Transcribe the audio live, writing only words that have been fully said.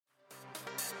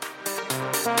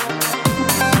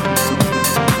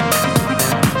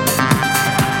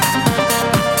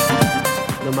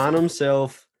man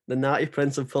himself, the natty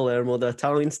prince of Palermo, the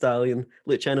Italian stallion,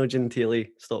 Luciano Gentile,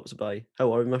 stops by.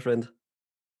 How are you, my friend?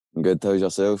 I'm good. How's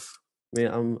yourself? Mate,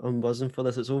 I'm buzzing for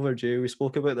this. It's overdue. We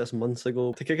spoke about this months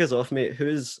ago. To kick us off, mate,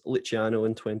 who's Luciano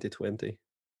in 2020?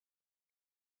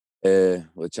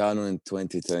 Luciano in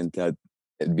 2020,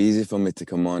 it'd be easy for me to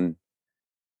come on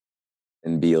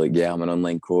and be like, yeah, I'm an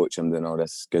online coach. I'm doing all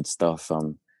this good stuff.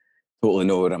 I'm totally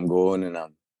know where I'm going, and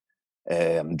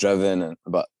I'm driven.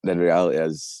 But the reality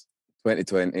is,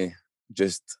 2020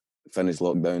 just finished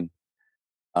lockdown.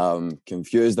 I'm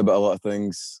confused about a lot of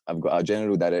things. I've got a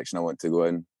general direction I want to go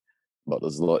in, but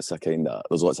there's lots of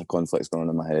conflicts going on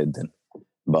in my head.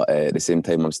 But at the same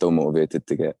time, I'm still motivated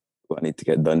to get what I need to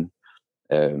get done.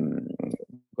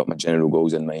 Got my general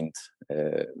goals in mind.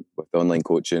 With the online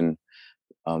coaching,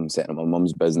 I'm setting up my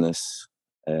mum's business.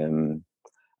 I'm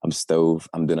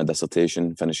doing a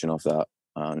dissertation, finishing off that.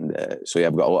 And so yeah,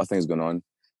 I've got a lot of things going on,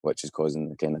 which is causing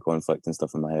the kind of conflict and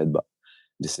stuff in my head. But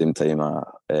at the same time,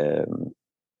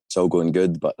 it's all going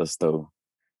good, but there's still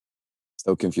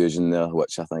confusion there,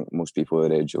 which I think most people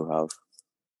at age will have.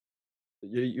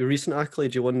 Your recent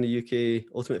accolade, you won the UK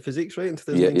Ultimate Physiques, right, in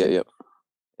 2019? Yeah,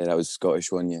 that was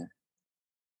Scottish one, yeah.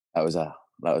 That was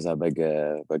a big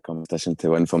competition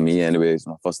to win for me anyway. It was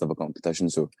my first ever competition,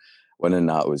 so winning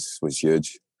that was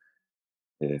huge.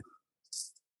 Yeah.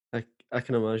 I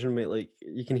can imagine, mate. Like,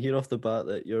 you can hear off the bat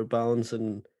that you're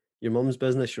balancing your mum's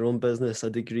business, your own business, a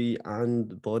degree, and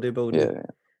bodybuilding. Yeah.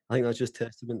 I think that's just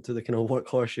testament to the kind of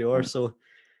workhorse you are. So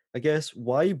I guess,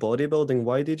 why bodybuilding?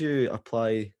 Why did you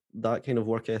apply that kind of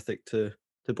work ethic to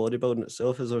bodybuilding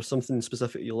itself? Is there something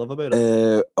specific you love about it?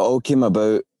 It all came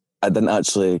about, I didn't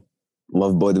actually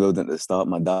love bodybuilding at the start.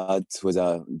 My dad was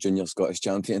a junior Scottish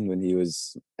champion when he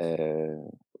was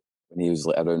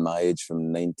like around my age,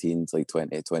 from 19 to like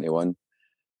 20, 21.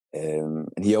 And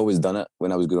he always done it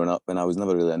when I was growing up, and I was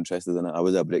never really interested in it. I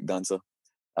was a break dancer.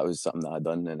 That was something that I'd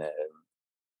done, and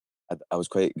I was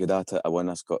quite good at it. I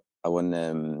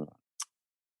won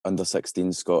under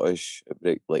 16 Scottish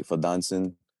break, like, for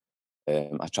dancing.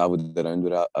 I travelled around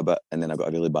with that a bit, and then I got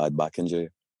a really bad back injury.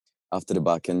 After the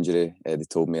back injury, they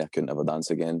told me I couldn't ever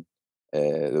dance again.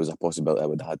 There was a possibility I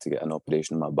would have had to get an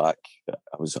operation in my back.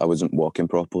 I wasn't walking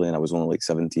properly, and I was only like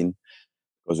 17.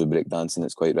 Because with breakdancing,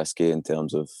 it's quite risky in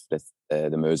terms of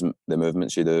the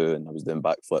movements you do, and I was doing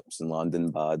backflips and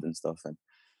landing bad and stuff.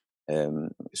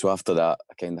 And so after that,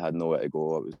 I kind of had nowhere to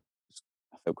go.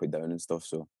 I felt quite down and stuff.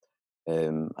 So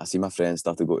I see my friends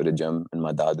start to go to the gym, and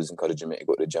my dad was encouraging me to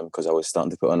go to the gym because I was starting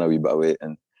to put on a wee bit of weight,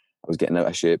 and I was getting out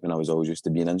of shape, and I was always used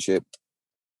to being in shape.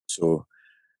 So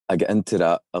I get into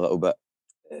that a little bit,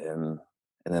 and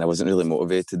then I wasn't really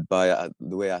motivated by it.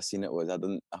 The way I seen it was, I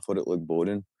thought it looked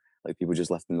boring, like people just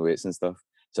lifting weights and stuff.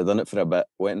 So I done it for a bit,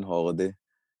 went on holiday,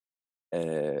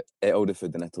 ate all the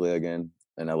food in Italy again,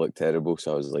 and I looked terrible.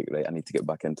 So I was like, right, I need to get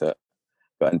back into it.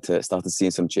 Got into it, started seeing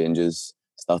some changes,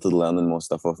 started learning more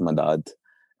stuff off my dad.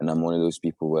 And I'm one of those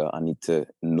people where I need to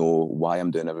know why I'm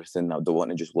doing everything. I don't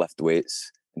want to just lift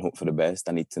weights and hope for the best.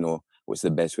 I need to know what's the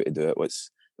best way to do it,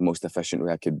 what's the most efficient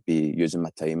way I could be using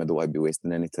my time. I don't want to be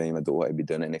wasting any time. I don't want to be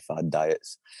doing any fad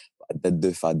diets. But I did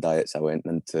do fad diets. I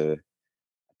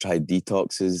tried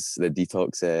detoxes, the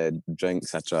detox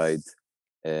drinks. I tried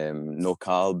no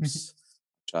carbs.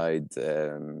 Tried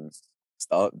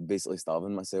basically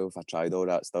starving myself. I tried all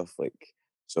that stuff.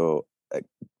 So it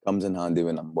comes in handy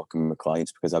when I'm working with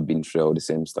clients, because I've been through all the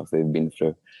same stuff they've been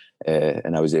through,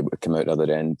 and I was able to come out the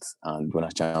other end and win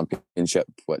a championship,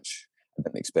 which I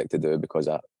didn't expect to do, because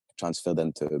I transferred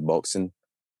into boxing,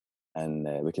 and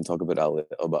we can talk about that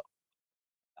later. But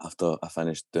after I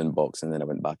finished doing boxing, then I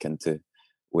went back into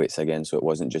weights again, so it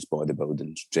wasn't just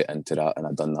bodybuilding, straight into that, and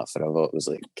I'd done that forever. It was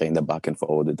like kind of back and for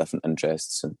all the different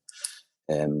interests,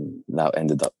 and that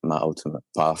ended up my ultimate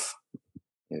path.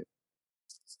 Yeah.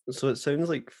 So it sounds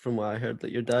like, from what I heard,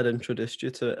 that your dad introduced you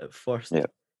to it at first. Yeah.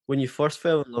 When you first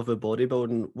fell in love with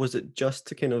bodybuilding, was it just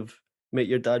to kind of make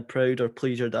your dad proud or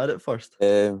please your dad at first?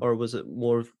 Or was it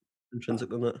more intrinsic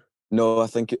than that? No, I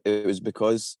think it was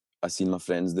because I seen my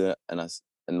friends do it, and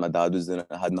my dad was doing it.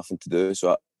 I had nothing to do,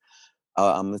 so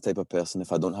I'm the type of person,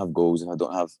 if I don't have goals, if I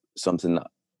don't have something that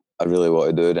I really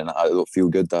want to do, then I don't feel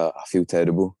good. I feel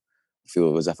terrible. I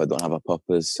feel as if I don't have a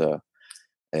purpose. I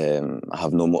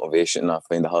have no motivation. I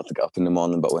find it hard to get up in the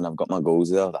morning, but when I've got my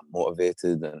goals there, I'm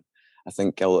motivated. And I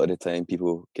think a lot of the time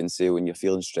people can say, when you're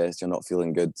feeling stressed, you're not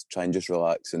feeling good, try and just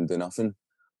relax and do nothing.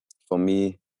 For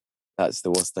me, that's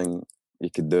the worst thing you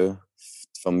could do.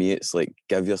 For me, it's like,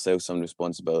 give yourself some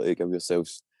responsibility, give yourself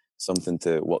something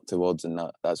to work towards, and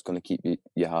that's going to keep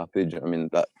you happy. I mean,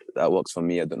 that works for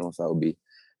me. I don't know if that will be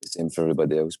the same for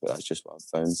everybody else, but that's just what I've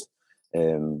found.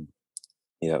 Um,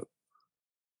 yeah,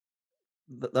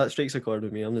 That strikes a chord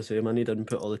with me. I'm the same. I need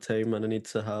input all the time, and I need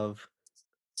to have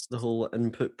the whole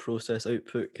input process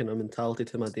output kind of mentality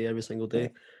to my day every single yeah.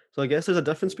 day. So I guess there's a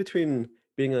difference between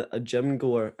being a gym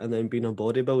goer and then being a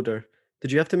bodybuilder.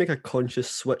 Did you have to make a conscious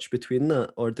switch between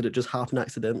that, or did it just happen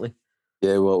accidentally?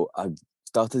 Yeah, well, I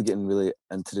started getting really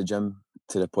into the gym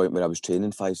to the point where I was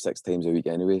training 5, 6 times a week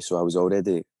anyway. So I was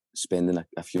already spending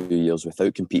a few years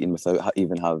without competing, without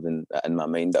even having it in my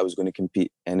mind that I was going to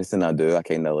compete. Anything I do, I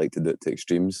kind of like to do it to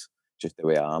extremes, just the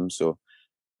way I am. So,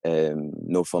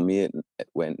 no, for me, it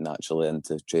went naturally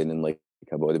into training like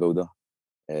a bodybuilder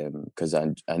because I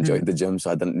enjoyed the gym,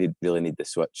 so I didn't really need the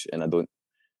switch, and I don't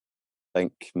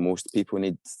think most people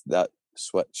need that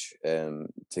switch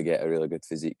to get a really good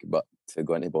physique. But to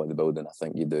go into bodybuilding, I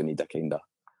think you do need a kind of.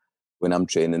 When I'm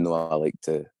training, though, I like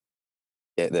to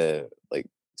get the like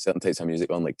certain types of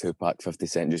music on, like Tupac, 50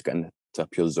 Cent, just getting to a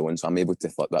pure zone. So I'm able to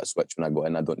flip that switch when I go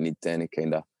in. I don't need any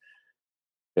kind of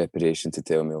preparation to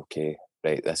tell me, okay,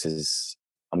 right, this is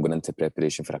I'm going into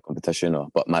preparation for a competition. Or,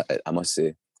 but I must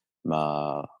say,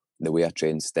 my the way I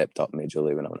train stepped up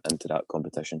majorly when I went into that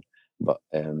competition. But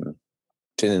training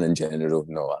in general,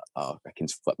 no, I can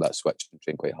flip that switch and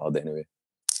train quite hard anyway.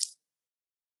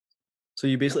 So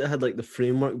you basically had like the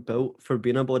framework built for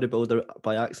being a bodybuilder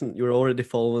by accident. You were already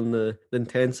following the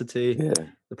intensity, Yeah,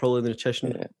 probably the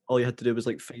nutrition. yeah, All you had to do was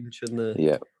like fine tune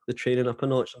yeah, the training up a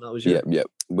notch, and that was yeah, you. yeah.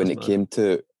 When That's it mad. came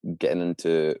to getting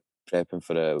into prepping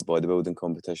for a bodybuilding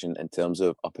competition, in terms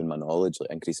of upping my knowledge,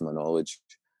 like increasing my knowledge,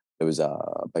 there was a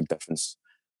big difference.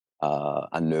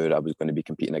 I knew I was going to be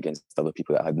competing against other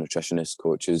people that had nutritionists,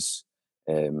 coaches,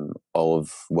 all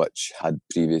of which had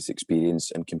previous experience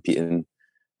in competing.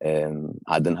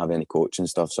 I didn't have any coaching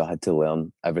stuff, so I had to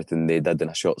learn everything they did in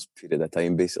a short period of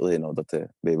time, basically, in order to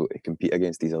be able to compete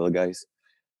against these other guys.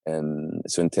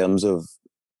 So in terms of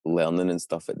learning and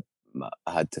stuff,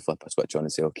 I had to flip a switch on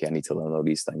and say, okay, I need to learn all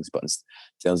these things. But in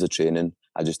terms of training,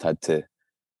 I just had to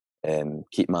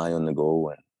keep my eye on the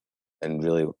goal and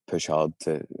really push hard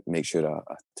to make sure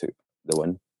I took the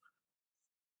win.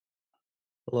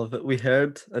 I love it. We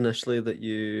heard initially that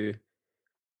you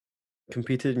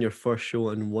competed in your first show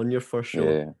and won your first show,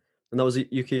 Yeah, and that was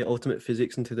at UK Ultimate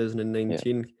Physiques in yeah.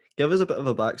 2019. Give us a bit of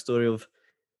a backstory of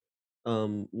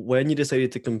when you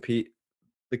decided to compete,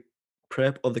 the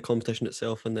prep of the competition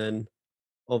itself, and then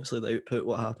obviously the output.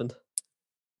 What happened?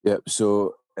 Yep.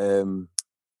 So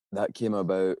that came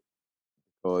about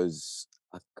because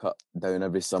I cut down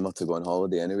every summer to go on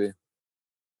holiday anyway.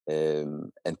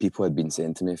 And people had been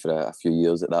saying to me for a few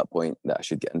years at that point that I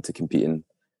should get into competing,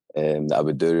 that I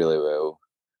would do really well.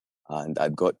 And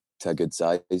I'd got to a good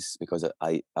size because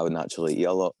I would naturally eat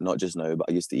a lot, not just now, but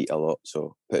I used to eat a lot.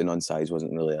 So putting on size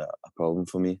wasn't really a problem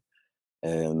for me.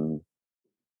 Um,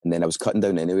 and then I was cutting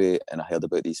down anyway, and I heard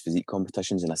about these physique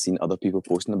competitions, and I seen other people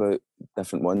posting about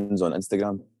different ones on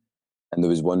Instagram. And there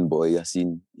was one boy I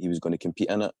seen, he was going to compete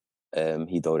in it.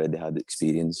 He'd already had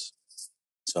experience.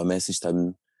 So I messaged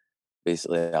him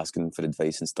basically asking for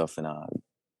advice and stuff, and I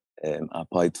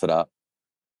applied for that.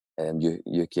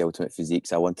 UK Ultimate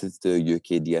Physiques. I wanted to do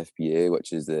UK DFPA,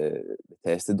 which is the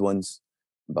tested ones,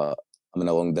 but I'm in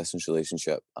a long distance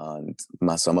relationship, and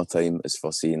my summertime is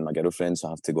for seeing my girlfriend, so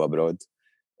I have to go abroad.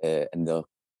 And the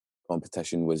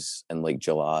competition was in like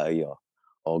July or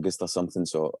August or something.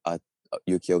 So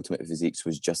UK Ultimate Physiques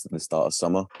was just at the start of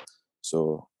summer,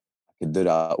 so I could do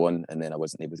that one, and then I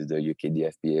wasn't able to do UK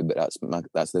DFPA, but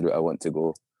that's the route I want to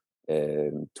go.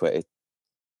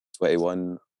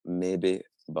 2021 maybe,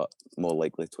 but more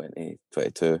likely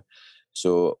 2022.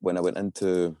 So when I went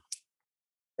into,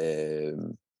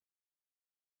 um,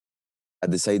 I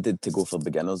decided to go for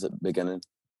beginners at the beginning.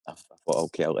 I thought,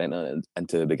 okay, I'll enter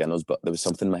into the beginners, but there was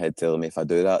something in my head telling me if I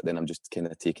do that, then I'm just kind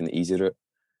of taking the easy route.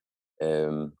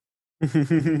 Um,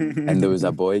 and there was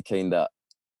a boy that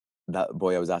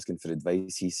boy I was asking for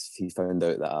advice. He found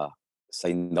out that I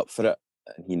signed up for it,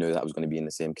 and he knew that I was going to be in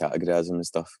the same category as him and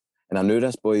stuff. And I knew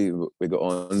this boy, we got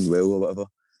on well or whatever.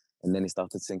 And then he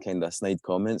started saying kind of snide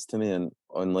comments to me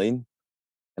online,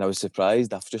 and I was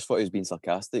surprised. I just thought he was being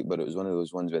sarcastic, but it was one of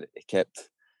those ones where he kept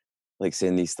like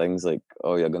saying these things like,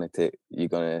 "Oh, you're gonna take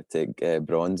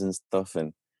bronze and stuff,"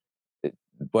 and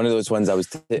one of those ones I was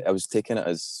taking it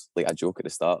as like a joke at the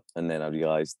start, and then I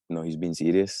realised no, he's being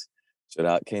serious. So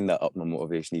that kind of upped my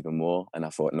motivation even more, and I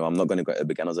thought, no, I'm not going to go into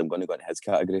beginners. I'm going to go into his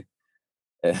category.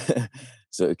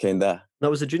 So it kind of, That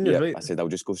was the juniors, yep. right? I said I'll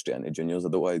just go straight into juniors. I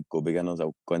don't want to go beginners.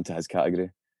 I'll go into his category.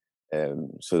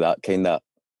 So that kind of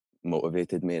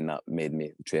motivated me, and that made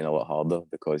me train a lot harder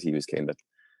because he was kind of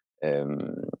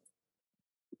um,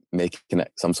 making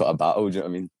it some sort of battle. Do you know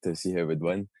what I mean? To see who would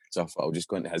win. So I thought I'll just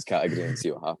go into his category and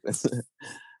see what happens.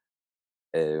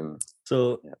 um,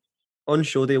 So yeah. on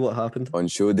show day, what happened? On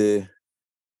show day,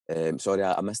 sorry,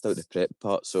 I missed out the prep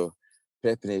part. So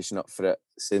preparation up for it,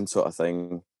 same sort of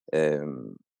thing.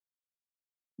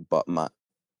 But my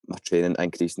training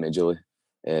increased majorly.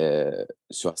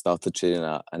 So I started training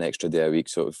an extra day a week.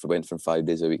 So if I went from 5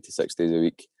 days a week to 6 days a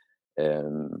week,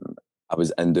 I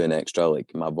was in doing extra.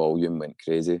 Like my volume went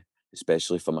crazy,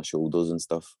 especially for my shoulders and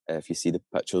stuff. If you see the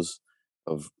pictures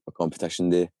of a competition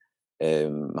day,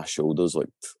 my shoulders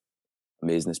looked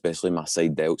amazing, especially my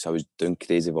side delts. I was doing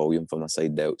crazy volume for my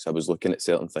side delts. I was looking at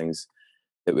certain things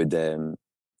that would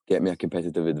get me a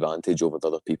competitive advantage over the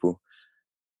other people.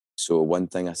 So one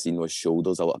thing I seen was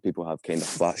shoulders. A lot of people have kind of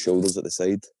flat shoulders at the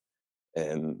side.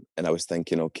 And I was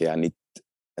thinking, okay,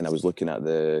 and I was looking at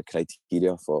the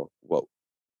criteria for what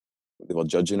they were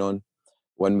judging on.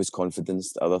 One was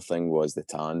confidence. The other thing was the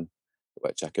tan,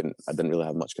 which I didn't really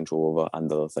have much control over. And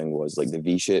the other thing was like the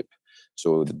V shape.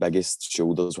 So the biggest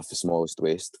shoulders with the smallest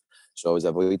waist. So I was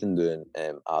avoiding doing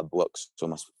ab looks, so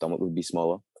my stomach would be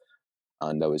smaller.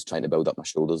 And I was trying to build up my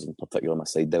shoulders, in particular my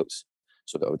side delts,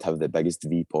 so that I would have the biggest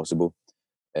V possible.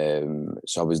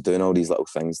 So I was doing all these little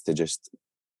things to just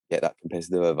get that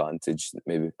competitive advantage that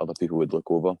maybe other people would look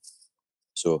over.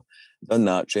 So done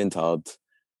that, trained hard,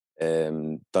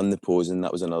 done the posing.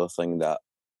 That was another thing that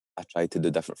I tried to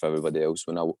do different for everybody else.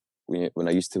 When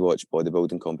I used to watch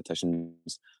bodybuilding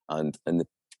competitions, and in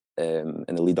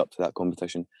the lead up to that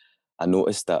competition, I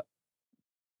noticed that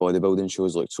bodybuilding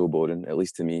shows looked so boring, at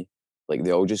least to me. Like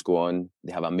they all just go on,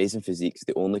 they have amazing physiques,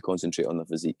 they only concentrate on the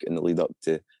physique in the lead up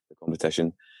to the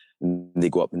competition. And they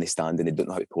go up and they stand and they don't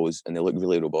know how to pose and they look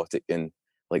really robotic and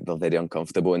like they're very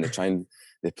uncomfortable and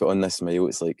they put on this smile.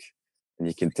 It's like, and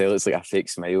you can tell it's like a fake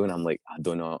smile. And I'm like, I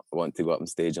do not want to go up on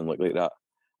stage and look like that.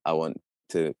 I want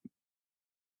to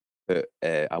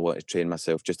I want to train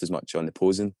myself just as much on the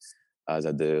posing as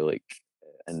I do like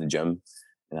in the gym.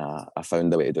 And I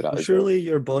found a way to do that Well, as well. surely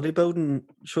your bodybuilding,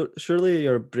 surely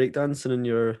your breakdancing and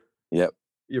Yep.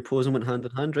 your posing went hand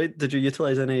in hand, right? Did you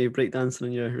utilize any breakdancing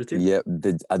in your routine? Yep.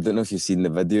 I don't know if you've seen the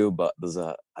video, but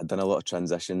I done a lot of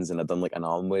transitions and I done like an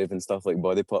arm wave and stuff, like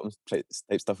body pump type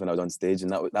stuff when I was on stage,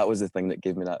 and that was the thing that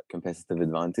gave me that competitive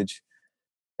advantage.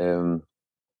 Um,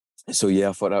 so yeah,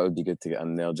 I thought that would be good to get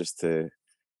in there just for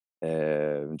the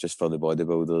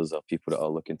bodybuilders or people that are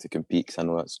looking to compete, because I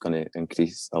know that's going to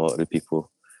increase a lot of the people.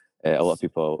 A lot of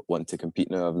people want to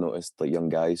compete now, I've noticed, like young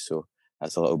guys. So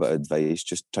that's a little bit of advice.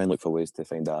 Just try and look for ways to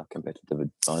find a competitive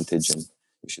advantage, and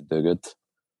you should do good.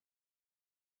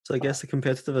 So I guess the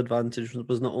competitive advantage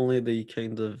was not only the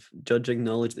kind of judging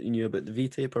knowledge that you knew about the V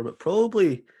taper, but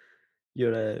probably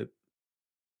your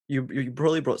you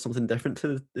probably brought something different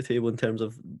to the table in terms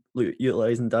of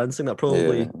utilizing dancing. That Yeah,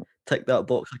 probably ticked that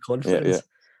box of yeah, yeah, confidence.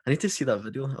 I need to see that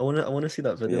video. I wanna see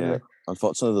that video yeah. now.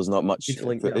 Unfortunately, there's not Need much to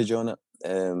link me footage after. on it.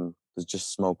 There's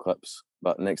just small clips.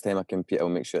 But next time I compete, I'll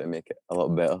make sure to make it a lot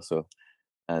better. So,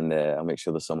 and I'll make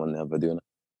sure there's someone there videoing it.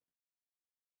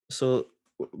 So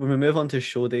when we move on to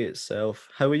show day itself,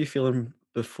 how were you feeling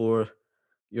before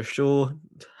your show?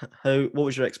 What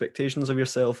was your expectations of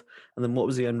yourself, and then what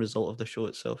was the end result of the show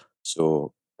itself?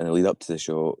 So, in the lead up to the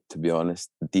show, to be honest,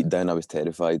 deep down I was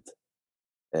terrified.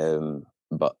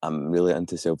 But I'm really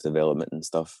into self development and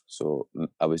stuff. So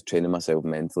I was training myself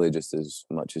mentally just as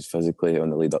much as physically on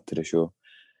the lead up to the show.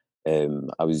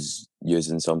 I was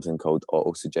using something called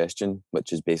auto suggestion,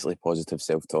 which is basically positive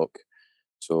self talk.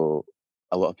 So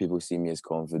a lot of people see me as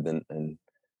confident and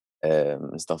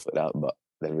stuff like that, but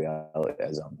the reality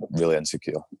is I'm really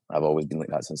insecure. I've always been like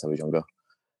that since I was younger,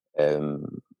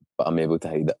 but I'm able to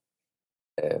hide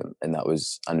it. And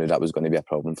I knew that was going to be a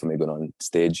problem for me going on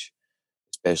stage,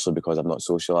 especially because I've not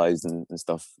socialised and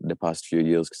stuff the past few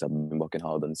years because I've been working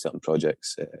hard on certain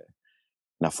projects. And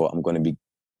I thought I'm going to be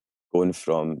going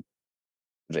from,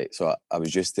 right, so I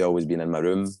was used to always being in my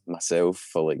room myself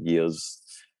for like years.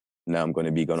 Now I'm going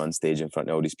to be going on stage in front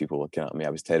of all these people looking at me. I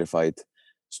was terrified,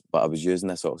 but I was using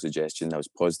this sort of suggestion. I was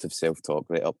positive self-talk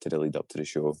right up to the lead up to the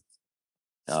show.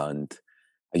 And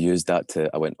I used that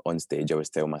I went on stage, I was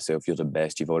telling myself, you're the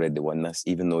best, you've already won this,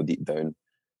 even though deep down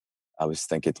I was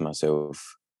thinking to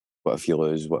myself, what if you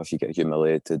lose? What if you get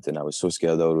humiliated? And I was so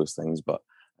scared of all those things, but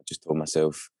I just told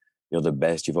myself, you're the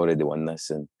best, you've already won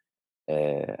this. And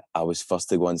I was first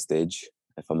to go on stage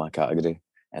for my category,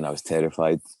 and I was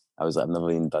terrified. I was like, I've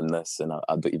never even done this, and I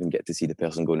don't even get to see the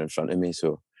person going in front of me.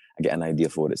 So I get an idea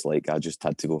for what it's like. I just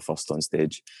had to go first on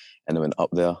stage, and I went up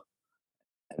there,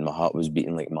 and my heart was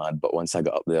beating like mad. But once I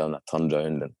got up there and I turned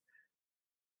around and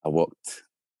I walked,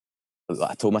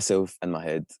 I told myself in my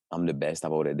head, I'm the best,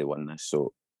 I've already won this.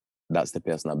 So that's the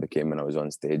person I became when I was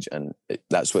on stage, and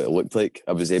that's what it looked like.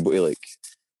 I was able to like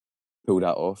pull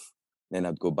that off. Then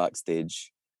I'd go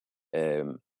backstage,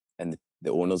 and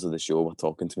the owners of the show were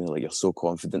talking to me like, "You're so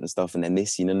confident and stuff," and then they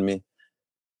seen in me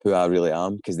who I really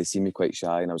am, because they see me quite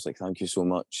shy, and I was like, "Thank you so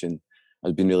much," and I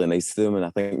was being really nice to them, and I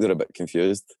think they're a bit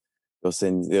confused. They're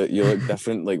saying, "You look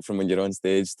different, like from when you're on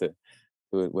stage to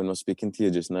when we're speaking to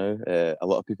you just now." A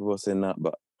lot of people were saying that,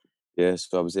 but yeah,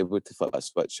 so I was able to flip that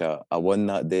switch. I won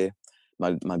that day.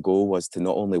 My goal was to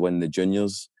not only win the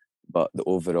juniors, but the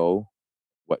overall,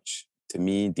 which to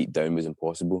me deep down was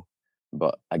impossible.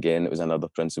 But again, it was another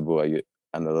principle I used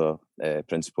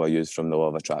from the law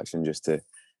of attraction, just to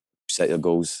set your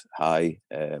goals high.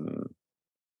 And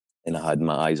I had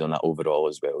my eyes on that overall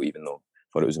as well, even though I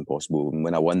thought it was impossible. And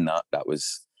when I won that, that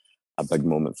was a big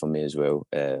moment for me as well.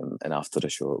 And after the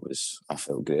show, I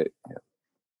felt great. Yeah.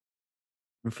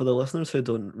 And for the listeners who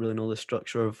don't really know the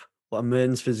structure of what a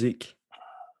men's physique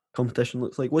competition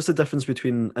looks like, what's the difference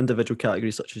between individual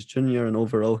categories such as junior and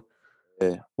overall?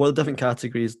 Yeah. What are the different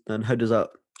categories, and how does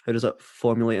that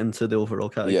formulate into the overall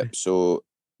Yeah, category? so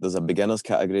there's a beginners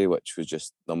category, which was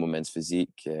just normal men's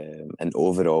physique. And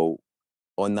overall,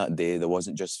 on that day, there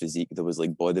wasn't just physique, there was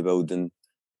like bodybuilding,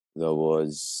 there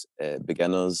was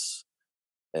beginners,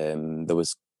 there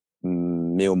was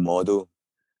male model.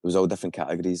 It was all different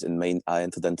categories. And mine, I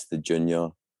entered into the junior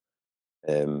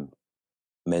um,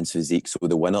 men's physique. So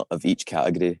the winner of each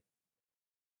category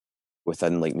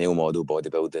within like male model,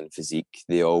 bodybuilding, physique,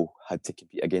 they all had to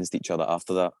compete against each other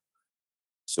after that.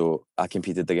 So I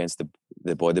competed against the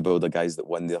bodybuilder guys that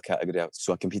won their category.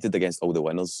 So I competed against all the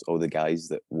winners, all the guys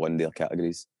that won their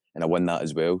categories, and I won that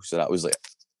as well. So that was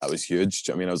huge.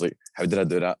 Do you know what I mean? I was like, how did I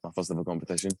do that? My first ever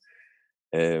competition.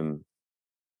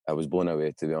 I was blown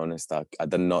away, to be honest. I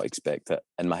did not expect it.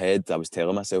 In my head, I was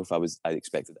telling myself I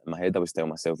expected it. In my head, I was telling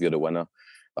myself, you're the winner.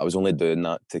 But I was only doing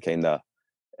that to kind of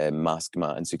mask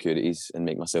my insecurities and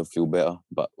make myself feel better.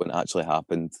 But when it actually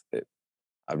happened,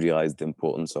 I realised the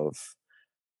importance of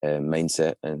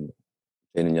mindset and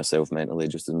training yourself mentally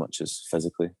just as much as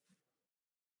physically.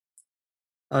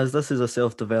 As this is a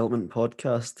self-development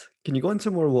podcast, can you go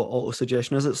into more what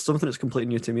auto-suggestion is? It's something that's completely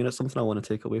new to me, and it's something I want to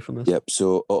take away from this. Yep.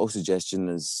 So auto-suggestion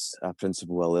is a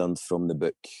principle I learned from the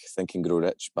book Think and Grow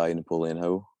Rich by Napoleon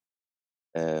Hill.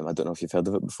 I don't know if you've heard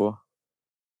of it before.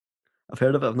 I've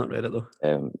heard of it, I've not read it though.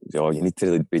 You need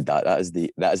to read that. That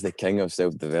is the king of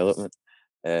self-development.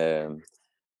 Um,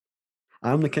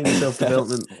 I'm the king of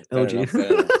self-development, fair LG. enough.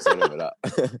 Fair enough. Sorry about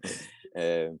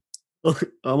that.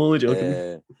 I'm only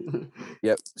joking.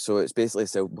 Yep. So it's basically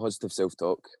positive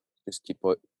self-talk. Just keep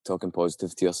talking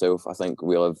positive to yourself. I think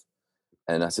we live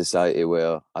in a society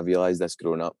where I realised this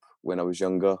growing up when I was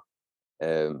younger.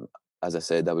 As I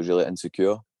said, I was really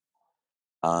insecure,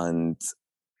 and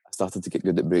I started to get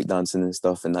good at breakdancing and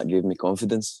stuff, and that gave me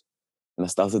confidence. And I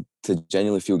started to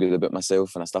genuinely feel good about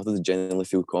myself, and I started to genuinely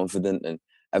feel confident, and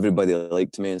everybody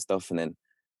liked me and stuff. And then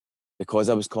because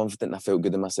I was confident and I felt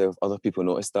good in myself, other people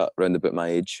noticed that around about my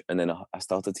age. And then I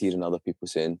started hearing other people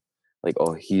saying, like,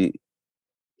 "Oh,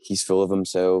 he's full of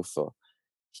himself," or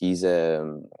he's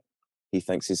he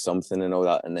thinks he's something and all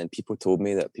that. And then people told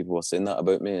me that people were saying that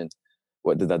about me. And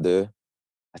what did I do?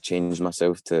 I changed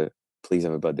myself to please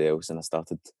everybody else, and I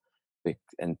started,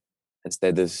 and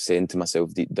instead of saying to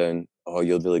myself deep down, "Oh,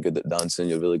 you're really good at dancing,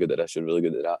 you're really good at this, you're really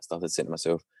good at that," I started saying to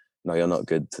myself, "No, you're not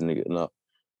good, and you're not.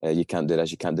 You can't do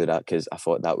this, you can't do that," because I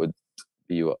thought that would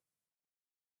be what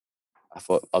I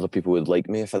thought other people would like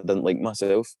me if I didn't like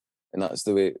myself, and that's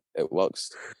the way it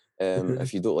works.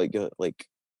 If you don't like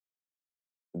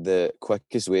the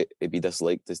quickest way to be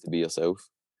disliked is to be yourself.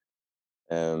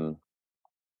 Um,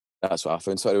 that's what I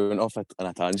found. Sorry, we went off on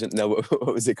a tangent. Now,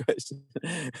 what was the question?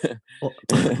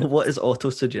 What is Yeah,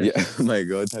 auto-suggestion? my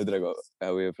God, how did I go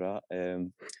away with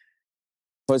that?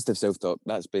 Positive self-talk.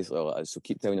 That's basically all it is. So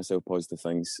keep telling yourself positive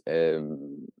things.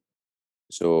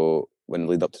 So when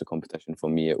lead up to the competition, for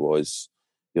me, it was,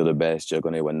 you're the best. You're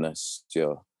going to win this.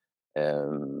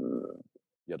 Um,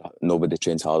 nobody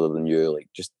trains harder than you. Like,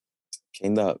 just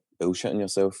kind of bullshitting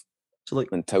yourself So like,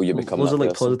 until you become those are that like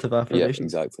person. positive Yeah, affirmations.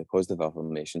 exactly. Positive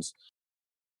affirmations.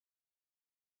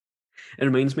 It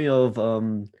reminds me of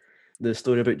the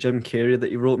story about Jim Carrey that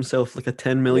he wrote himself like a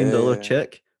 $10 million Yeah,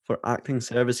 check for acting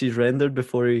services rendered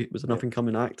before he was an yeah, up and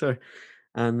coming actor,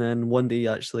 and then one day he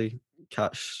actually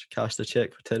cashed the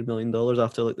check for $10 million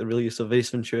after like the release of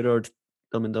Ace Ventura or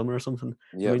Dumb and Dumber or something.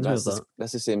 yeah. Reminds me of that.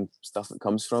 That's the same stuff it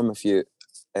comes from.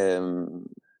 Um,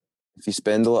 if you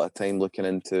spend a lot of time looking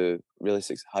into really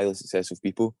highly successful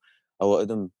people, a lot of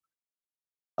them,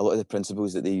 a lot of the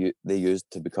principles that they use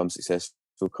to become successful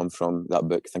come from that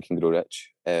book, Think and Grow Rich.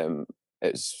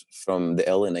 It's from the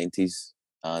early 90s,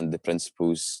 and the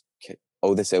principles,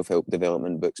 all the self-help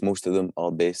development books, most of them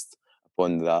are based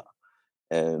upon that.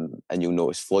 And you'll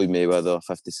notice Floyd Mayweather,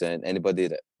 50 Cent, anybody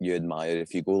that you admire,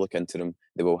 if you go look into them,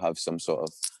 they will have some sort of,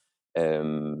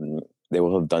 they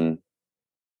will have done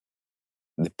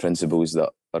the principles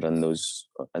that are in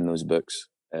those books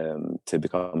to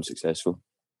become successful.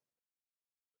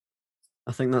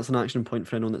 I think that's an action point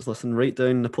for anyone that's listening. Write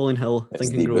down Napoleon Hill, It's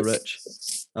Think and the Grow book. Rich.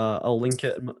 I'll link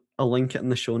it. I'll link it in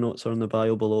the show notes or in the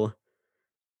bio below.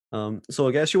 So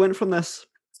I guess you went from this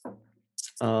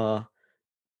uh,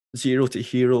 zero to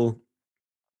hero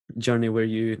journey where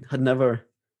you had never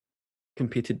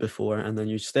competed before, and then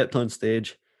you stepped on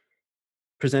stage,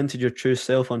 presented your true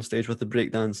self on stage with the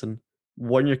breakdancing,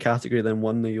 won your category, then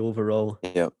won the overall.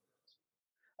 Yeah.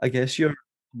 I guess your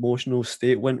emotional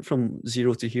state went from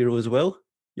zero to hero as well.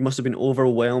 You must have been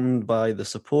overwhelmed by the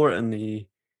support and the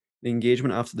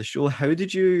engagement after the show. How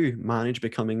did you manage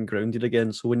becoming grounded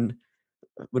again? So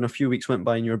when a few weeks went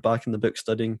by and you were back in the book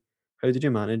studying, how did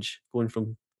you manage going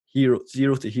from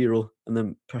zero to hero and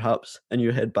then perhaps in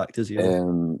your head back to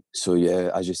zero? So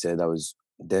yeah, as you said, I was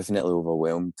definitely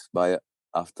overwhelmed by it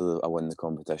after I won the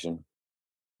competition.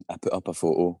 I put up a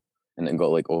photo and it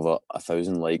got like over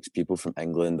 1,000 likes. People from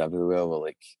England everywhere were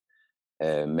like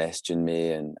messaging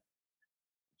me, and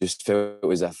just felt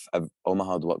as if all my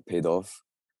hard work paid off.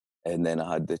 And then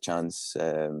I had the chance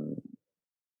to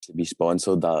be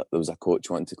sponsored. There was a coach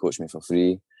wanting to coach me for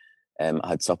free. I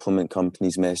had supplement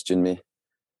companies messaging me.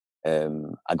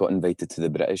 I got invited to the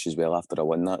British as well after I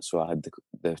won that, so I had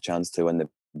the chance to win the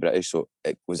British. So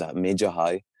it was a major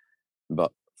high,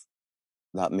 but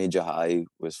that major high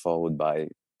was followed by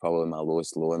probably my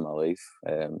lowest low in my life,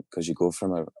 because you go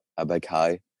from a big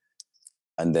high,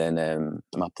 and then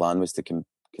my plan was to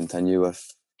continue with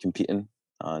competing,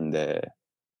 and I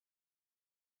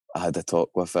had to talk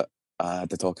with it. I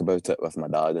had to talk about it with my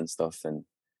dad and stuff, and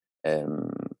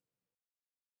um,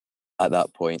 at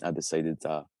that point, I decided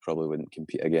I probably wouldn't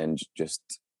compete again,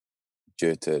 just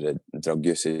due to the drug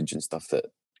usage and stuff that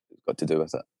got to do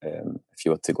with it. If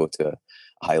you were to go to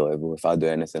a high level, if I do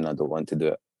anything, I don't want to do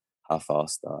it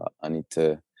half-assed. I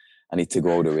need to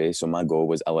go all the way. So my goal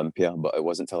was Olympia, but it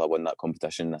wasn't until I won that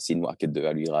competition, I seen what I could do,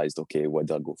 I realised, okay, what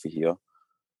do I go for here?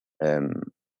 Um,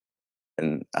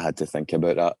 and I had to think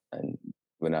about that. And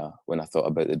when I thought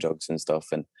about the drugs and stuff,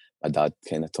 and my dad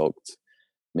kind of talked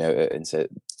me out of it and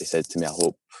he said to me, I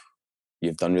hope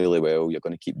you've done really well. You're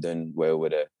going to keep doing well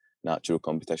with the natural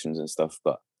competitions and stuff.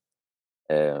 But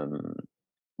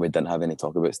we didn't have any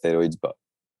talk about steroids, but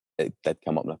it did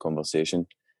come up in a conversation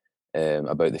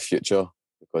about the future,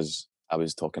 because I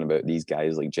was talking about these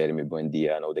guys like Jeremy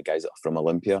Buendia and all the guys that are from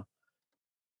Olympia.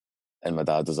 And my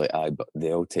dad was like, aye, but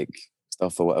they all take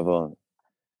stuff or whatever.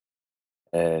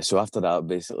 So after that,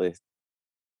 basically,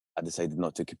 I decided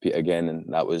not to compete again,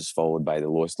 and that was followed by the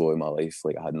lowest low in my life.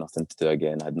 Like, I had nothing to do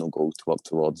again. I had no goal to work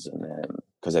towards, and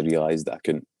because I realised that I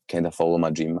couldn't kind of follow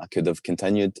my dream. I could have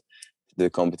continued to do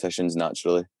competitions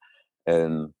naturally,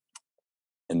 and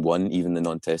won even the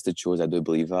non-tested shows. I do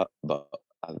believe that, but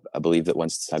I believe that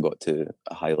once I got to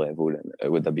a high level, then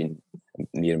it would have been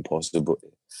near impossible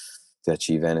to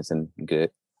achieve anything great.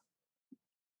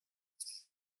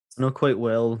 I know quite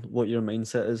well what your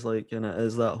mindset is like, and it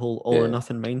is that whole all or Yeah,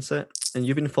 nothing mindset. And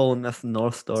you've been following this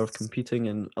North Star of competing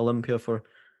in Olympia for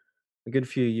a good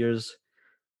few years.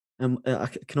 And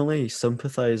can only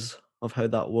sympathize of how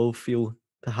that will feel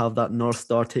to have that North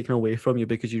Star taken away from you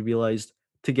because you realized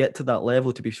to get to that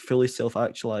level, to be fully self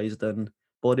actualized in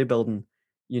bodybuilding,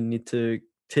 you need to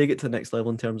take it to the next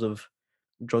level in terms of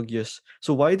drug use.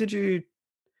 So, why did you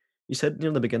said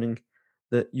near the beginning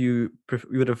that you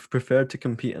would have preferred to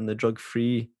compete in the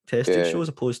drug-free tested yeah. show as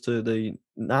opposed to the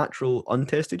natural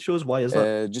untested shows. Why is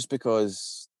that? Just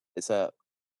because it's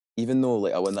even though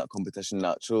like I won that competition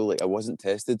natural, like I wasn't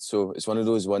tested, so it's one of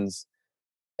those ones.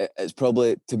 It's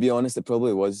probably, to be honest, it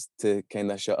probably was to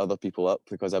kind of shut other people up,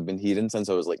 because I've been hearing since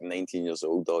I was like 19 years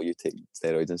old, oh, you take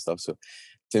steroids and stuff. So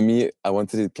to me, I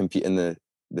wanted to compete in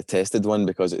the tested one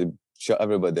because it would shut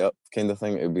everybody up, kind of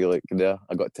thing. It would be like, there,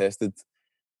 I got tested,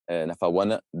 and if I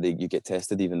won it, you get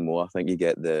tested even more. I think you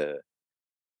get the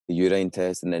urine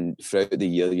test, and then throughout the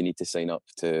year you need to sign up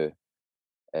to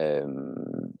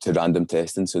random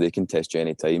testing, so they can test you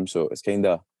anytime. So it's kind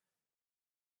of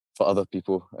for other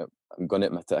people. I'm going to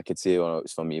admit it, I could say, oh,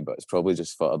 it's for me, but it's probably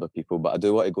just for other people. But I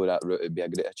do want to go that route. It'd be a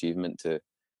great achievement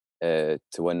to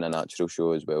win a natural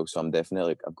show as well. So I'm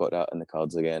definitely, I've got that in the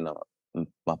cards again.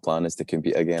 My plan is to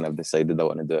compete again. I've decided I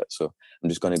want to do it. So I'm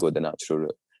just going to go the natural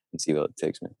route and see where it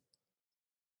takes me.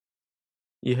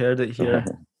 You heard it here.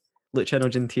 Luciano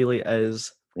Gentile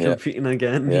is Yeah, competing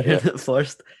again, yeah, you yeah, heard it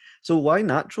first. So why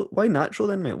natural? Why natural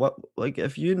then, mate? What like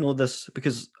if you know this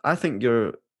because I think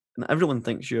you're and everyone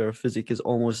thinks your physique is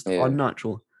almost yeah.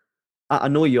 unnatural. I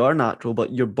know you are natural,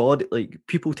 but your body like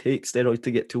people take steroids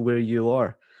to get to where you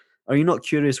are. Are you not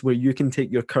curious where you can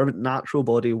take your current natural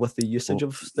body with the usage Well,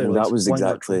 of well, that steroids? was Why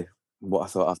natural? exactly what I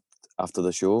thought after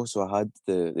the show. So I had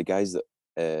the guys that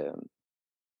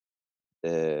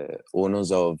the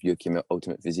owners of UK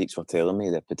Ultimate Physiques were telling me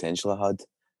the potential I had.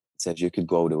 Said you could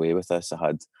go all the way with this. I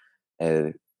had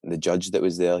the judge that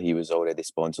was there. He was already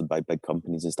sponsored by big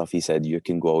companies and stuff. He said you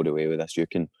can go all the way with this. You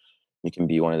can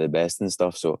be one of the best and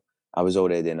stuff. So I was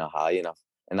already in a high enough.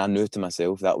 And I knew to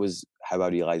myself that was how I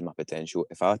realised my potential.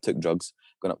 If I took drugs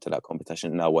going up to that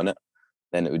competition and I won it,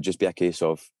 then it would just be a case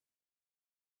of,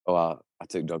 oh, I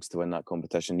took drugs to win that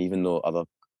competition, even though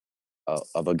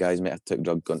other guys might have took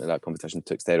drugs going to that competition,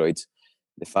 took steroids.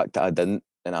 The fact that I didn't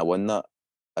and I won that,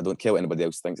 I don't care what anybody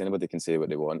else thinks. Anybody can say what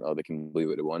they want or they can believe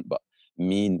what they want. But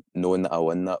me knowing that I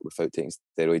won that without taking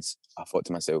steroids, I thought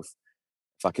to myself,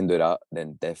 if I can do that,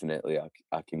 then definitely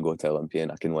I can go to Olympia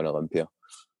and I can win Olympia.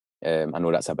 I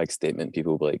know that's a big statement.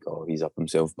 People will be like, "Oh, he's up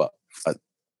himself," but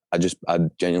I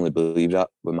genuinely believe that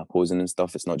with my posing and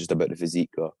stuff. It's not just about the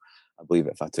physique. Or I believe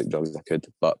if I took drugs, I could.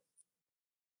 But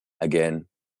again,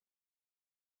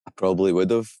 I probably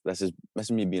would have. This is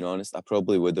me being honest. I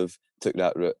probably would have took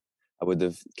that route. I would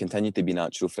have continued to be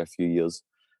natural for a few years,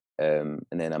 and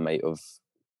then I might have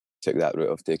took that route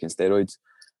of taking steroids.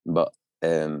 But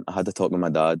I had to talk with my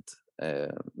dad.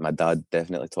 My dad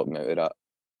definitely talked me out of that.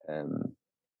 Um,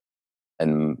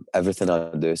 and everything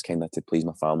I do is kind of to please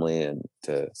my family and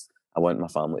to I want my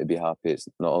family to be happy. It's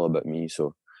not all about me.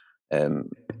 So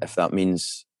um, if that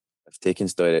means if taking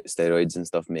steroids and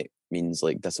stuff means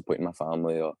like disappointing my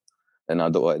family, or then I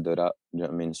don't want to do that. You know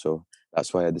what I mean? So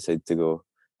that's why I decided to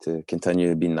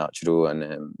continue being natural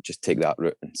and just take that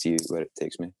route and see where it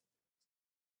takes me.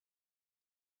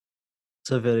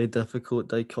 It's a very difficult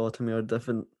dichotomy or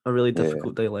a really Yeah,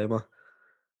 difficult dilemma.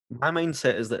 My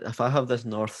mindset is that if I have this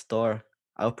North Star,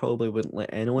 I probably wouldn't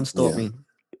let anyone stop yeah, me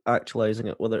actualizing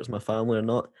it, whether it's my family or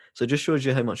not. So it just shows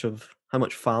you how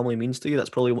much family means to you. That's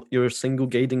probably your single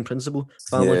guiding principle.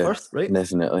 Family yeah, first, right?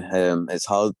 definitely. It's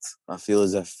hard. I feel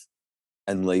as if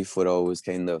in life we're always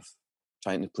kind of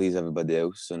trying to please everybody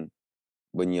else, and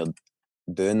when you're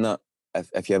doing that,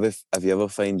 if you ever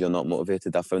find you're not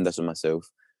motivated, I found this with myself.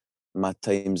 My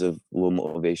times of low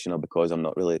motivation are because I'm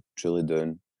not really truly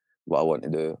doing what I want to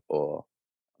do, or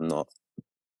I'm not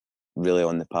really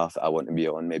on the path that I want to be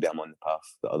on. Maybe I'm on the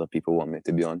path that other people want me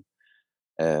to be on,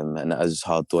 and it is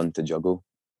hard one to juggle.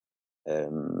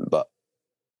 But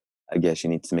I guess you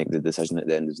need to make the decision at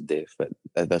the end of the day. But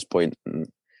at this point,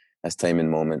 this time and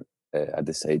moment, I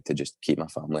decide to just keep my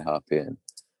family happy and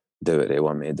do what they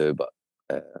want me to do. But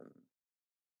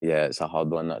yeah, it's a hard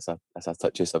one. That's a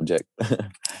touchy subject.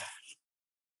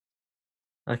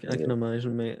 I can Yeah,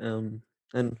 imagine, mate. And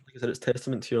like I said, it's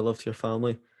testament to your love to your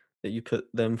family that you put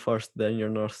them first, then your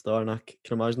North Star. And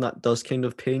can imagine that does kind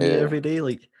of pain you yeah, every day.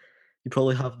 Like you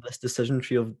probably have this decision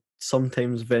tree of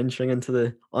sometimes venturing into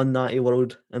the unnatty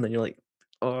world, and then you're like,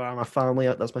 "Oh, my family,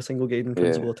 that's my single guiding yeah,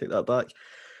 principle. I'll take that back."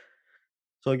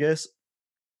 So I guess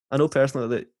I know personally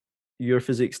that your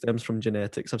physique stems from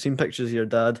genetics. I've seen pictures of your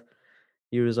dad.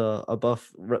 He was a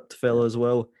buff, ripped yeah. fellow as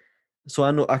well. So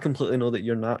I completely know that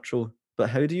you're natural. But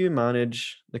how do you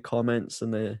manage the comments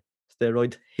and the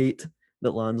steroid hate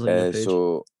that lands on your page?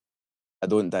 So I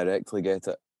don't directly get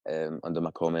it under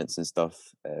my comments and stuff.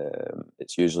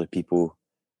 It's usually people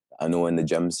I know in the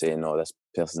gym saying, "Oh, this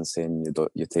person's saying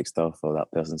you take stuff," or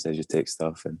that person says you take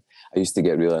stuff, and I used to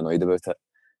get really annoyed about it,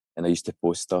 and I used to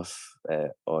post stuff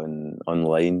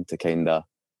online to kind of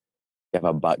give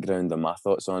a background on my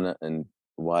thoughts on it and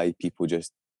why people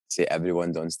just say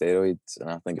everyone's on steroids, and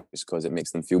I think it's because it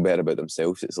makes them feel better about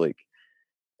themselves. It's like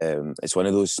it's one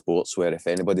of those sports where if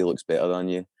anybody looks better than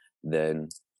you, then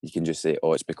you can just say,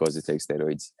 "Oh, it's because they take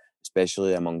steroids."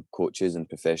 Especially among coaches and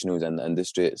professionals in the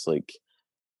industry, it's like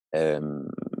um,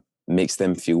 makes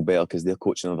them feel better because they're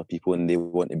coaching other people and they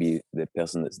want to be the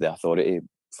person that's the authority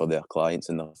for their clients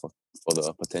and for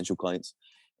their potential clients.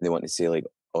 And they want to say like,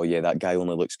 "Oh yeah, that guy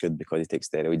only looks good because he takes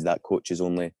steroids. That coach is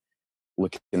only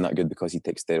looking that good because he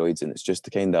takes steroids." And it's just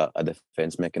a kind of a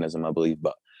defense mechanism, I believe.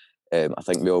 But I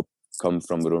think we all come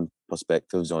from our own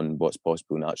perspectives on what's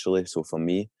possible naturally. So for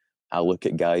me, I look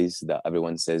at guys that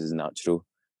everyone says is natural,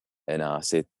 and I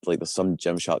say like there's some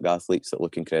Gymshark athletes that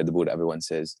look incredible that everyone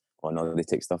says, "Oh no, they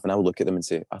take stuff," and I would look at them and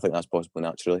say, "I think that's possible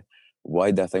naturally."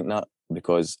 Why do I think that?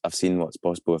 Because I've seen what's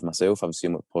possible with myself. I've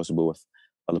seen what's possible with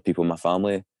other people in my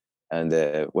family, and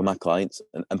with my clients,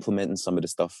 and implementing some of the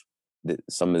stuff.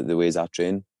 some of the ways I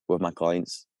train with my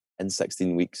clients in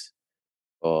 16 weeks,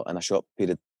 or in a short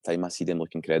period of time, I see them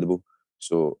look incredible.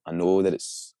 So I know that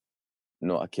it's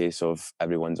not a case of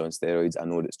everyone's on steroids. I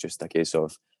know that it's just a case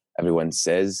of everyone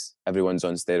says everyone's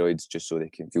on steroids just so they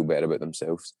can feel better about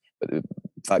themselves. But the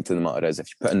fact of the matter is, if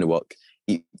you put in the work,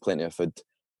 eat plenty of food,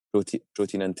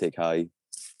 protein intake high,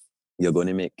 you're going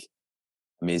to make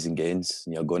amazing gains,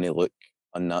 and you're going to look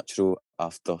unnatural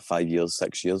after 5 years,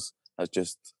 6 years. That's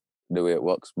just the way it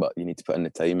works. But you need to put in the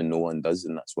time, and no one does,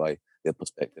 and that's why their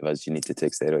perspective is you need to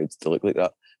take steroids to look like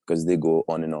that, because they go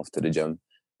on and off to the gym,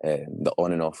 they're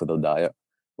on and off with their diet.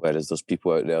 Whereas there's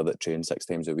people out there that train 6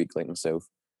 times a week, like myself,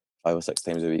 5 or 6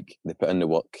 times a week. They put in the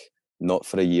work, not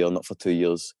for a year, not for 2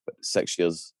 years, but 6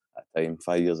 years at a time,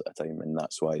 5 years at a time, and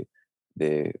that's why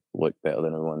they look better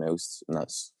than everyone else. And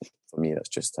that's, for me, that's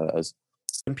just how it is.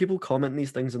 When people comment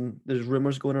these things and there's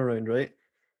rumors going around, right?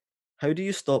 How do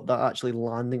you stop that actually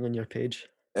landing on your page?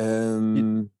 You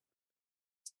Um,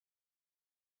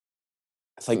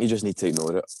 I think you just need to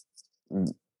ignore it.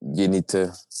 You need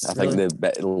to. I think really? the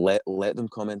bit let them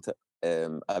comment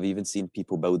it. I've even seen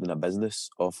people building a business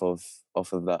off of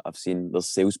that. I've seen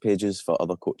there's sales pages for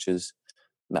other coaches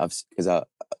that because I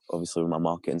obviously with my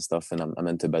marketing stuff, and I'm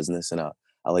into business, and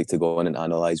I like to go on and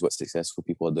analyze what successful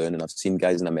people are doing. And I've seen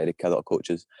guys in America that are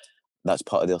coaches. That's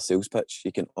part of their sales pitch.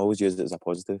 You can always use it as a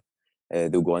positive.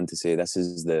 They'll go on to say, "This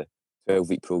is the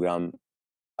 12-week program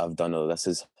I've done," or "This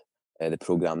is the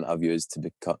program that I've used to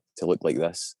be cut to look like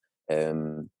this."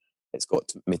 It's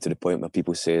got me to the point where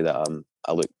people say that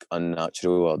I look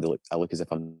unnatural, or I look as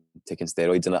if I'm taking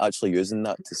steroids, and they're actually using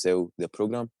that to sell their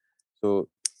program. So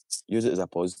use it as a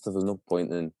positive. There's no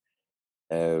point in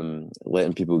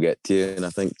letting people get to you. And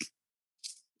I think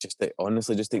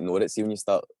honestly, just ignore it. See, when you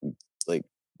start like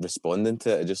responding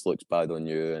to it, it just looks bad on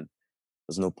you, and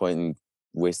there's no point in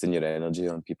wasting your energy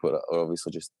on people that are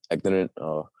obviously just ignorant,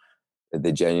 or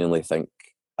they genuinely think.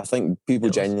 I think people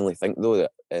Jealous. genuinely think though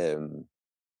that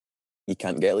you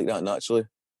can't get like that naturally,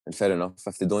 and fair enough.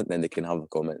 If they don't, then they can have the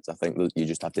comments. I think you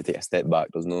just have to take a step back.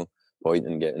 There's no point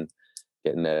in getting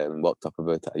worked up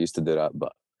about it. I used to do that,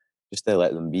 but just to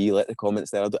let them be, let the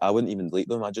comments there. I wouldn't even delete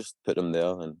them. I just put them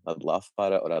there, and I'd laugh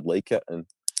at it, or I'd like it, and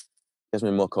gives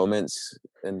me more comments,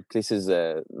 increases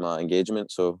my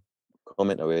engagement. So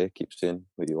comment away, keep saying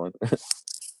what you want.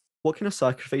 What kind of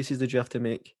sacrifices did you have to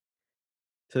make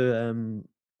to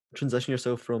transition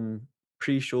yourself from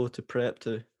pre-show to prep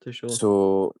to show?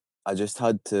 So I just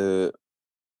had to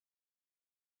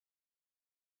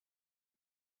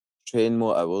train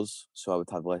more hours, so I would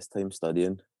have less time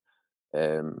studying.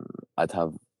 Um, I'd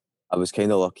have, I was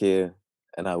kind of lucky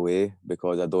in a way,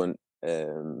 because I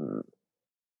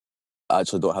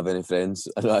actually don't have any friends.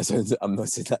 I know that sounds, I'm not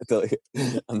saying that to like,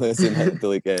 I'm not saying that to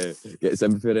like get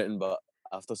sympathy or anything, but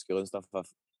after school and stuff,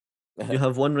 You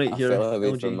have one right I here, fell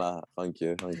away from LG. my, thank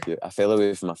you. I fell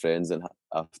away from my friends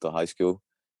after high school,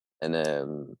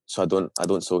 and so I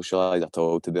don't socialize at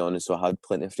all, to be honest. So I had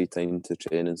plenty of free time to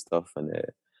train and stuff, and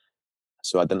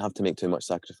so I didn't have to make too much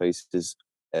sacrifices.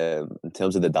 In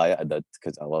terms of the diet, I did,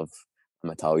 because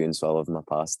I'm Italian, so I love my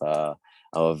pasta.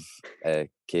 I love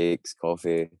cakes,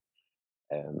 coffee.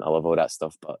 I love all that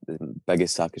stuff. But the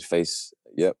biggest sacrifice,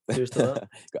 yep, Cheers to that.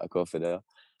 got a coffee there.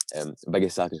 The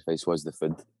biggest sacrifice was the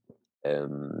food.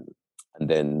 Um, and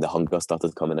then the hunger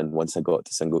started coming in. Once I got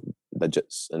to single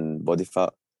digits in body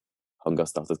fat, hunger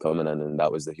started coming in, and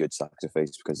that was the huge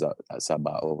sacrifice, because that's a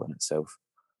battle in itself.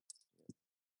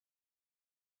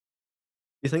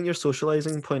 Do you think your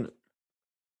socializing point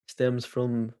stems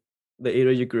from the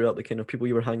area you grew up, the kind of people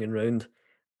you were hanging around,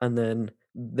 and then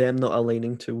them not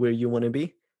aligning to where you want to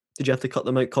be? Did you have to cut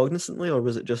them out cognizantly, or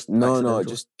was it just No, no, it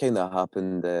accidental? just kind of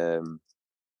happened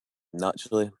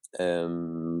naturally.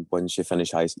 Once you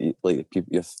finish like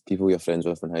people you're friends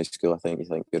with in high school, I think you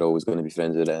think you're always going to be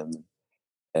friends with them.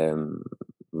 Um,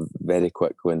 Very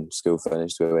quick when school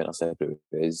finished, we went our separate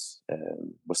ways.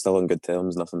 We're still on good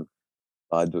terms, nothing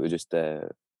bad, but we just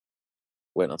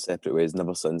went our separate ways. And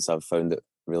ever since, I've found it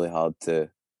really hard to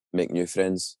make new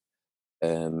friends,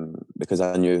 because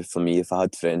I knew, for me, if I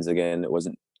had friends again, it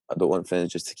wasn't. I don't want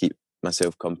friends just to keep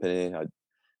myself company.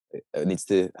 It needs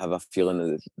to have a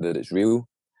feeling that it's real.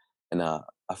 And I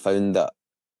found that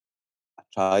I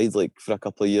tried, like, for a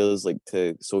couple of years, like,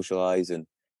 to socialize and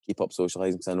keep up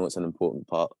socializing, because I know it's an important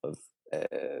part of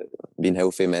being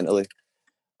healthy mentally.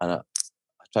 And I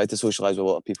tried to socialize with a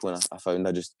lot of people, and I found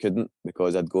I just couldn't,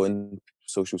 because I'd go in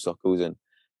social circles, and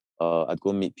I'd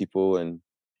go and meet people, and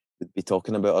they'd be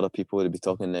talking about other people. They'd be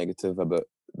talking negative about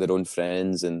their own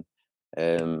friends, and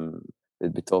um,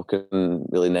 they'd be talking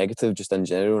really negative just in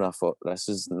general. And I thought, this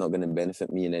is not going to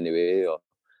benefit me in any way, or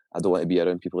I don't want to be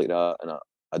around people like that, and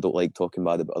I don't like talking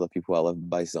bad about other people. I live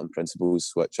by certain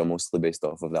principles, which are mostly based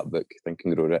off of that book, Think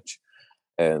and Grow Rich.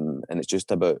 And it's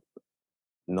just about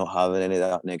not having any of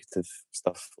that negative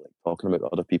stuff, like talking about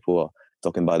other people or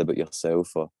talking bad about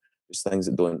yourself, or just things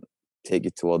that don't take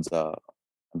you towards a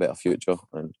better future.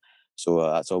 And so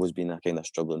that's always been a kind of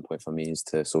struggling point for me, is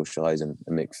to socialise and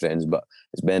make friends. But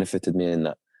it's benefited me in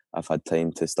that I've had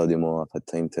time to study more, I've had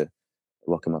time to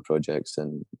work on my projects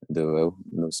and do well,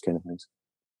 and those kind of things.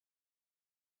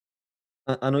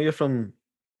 I know you're from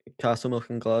Castlemilk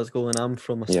in Glasgow, and I'm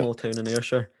from a Yeah, small town in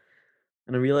Ayrshire.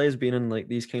 And I realize being in like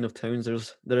these kind of towns,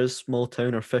 there is small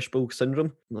town or fishbowl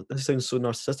syndrome. Like, this sounds so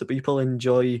narcissistic, but you probably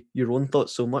enjoy your own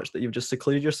thoughts so much that you've just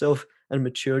secluded yourself and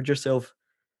matured yourself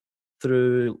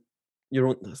through your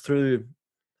own through,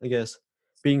 I guess,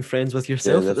 being friends with yeah,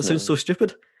 yourself. That sounds definitely. so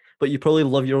stupid, but you probably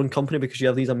love your own company because you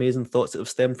have these amazing thoughts that have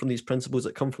stemmed from these principles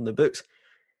that come from the books.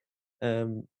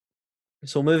 Um,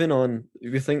 so moving on,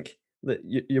 you think that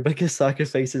your biggest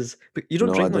sacrifices, but you don't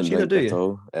No, I drink don't much either, drink do at you?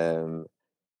 all.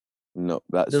 No,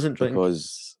 that's Doesn't drink.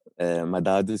 because my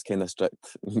dad was kind of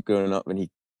strict growing up, and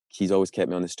he's always kept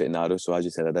me on the straight and narrow. So as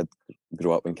you said, I did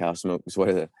grow up in Castlemilk. It's one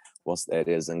of the worst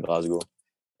areas in Glasgow.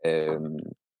 Um,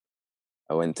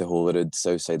 I went to Holyrood,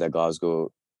 south side of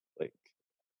Glasgow. Like,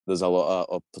 there's a lot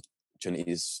of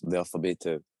opportunities there for me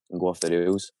to go off the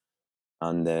rails.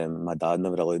 And my dad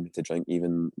never allowed me to drink,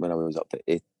 even when I was up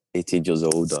to 18 years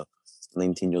old or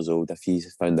 19 years old. If he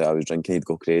found out I was drinking, he'd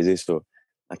go crazy. So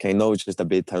I kind of was just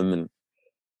obeyed him, and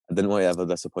I didn't want to ever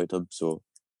disappoint him. So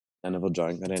I never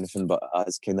drank or anything, but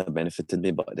it's kind of benefited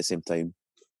me. But at the same time,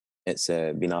 it's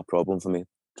been a problem for me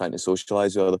trying to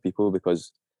socialise with other people,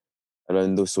 because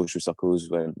around those social circles,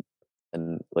 when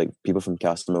and like people from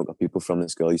Castlemilk or people from the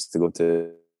school I used to go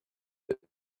to,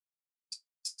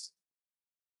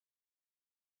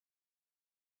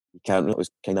 you can't. It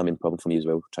was kind of a main problem for me as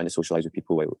well, trying to socialise with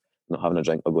people while not having a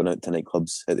drink or going out to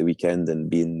nightclubs at the weekend and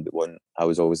being the one. I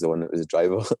was always the one that was a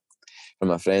driver for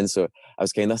my friends, so I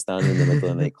was kind of standing in the middle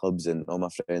of nightclubs, and all my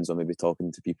friends were maybe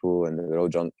talking to people, and they were all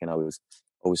drunk, and I was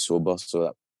always sober.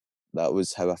 So that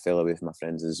was how I fell away from my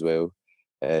friends as well.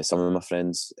 Some of my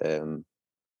friends,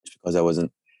 just because I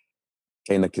wasn't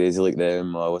kind of crazy like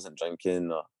them, or I wasn't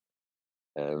drinking,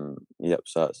 or yep.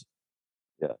 So that's,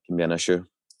 yeah, it can be an issue.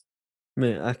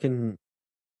 Mate, I can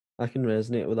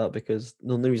resonate with that because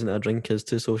the only reason I drink is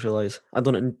to socialize. I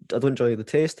don't enjoy the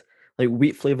taste. Like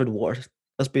wheat flavored water.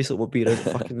 That's basically what beer is.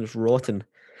 It fucking is rotten.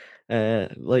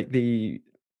 Like the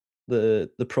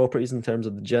properties in terms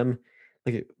of the gym,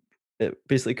 like it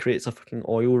basically creates a fucking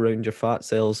oil around your fat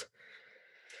cells.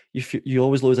 You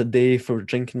always lose a day for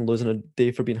drinking, losing a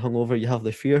day for being hungover. You have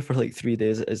the fear for like 3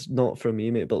 days. It's not for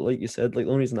me, mate. But like you said, like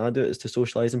the only reason I do it is to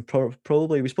socialize, and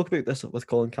probably we spoke about this with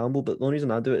Colin Campbell. But the only reason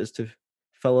I do it is to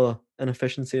fill a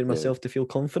inefficiency in Yeah, myself to feel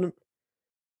confident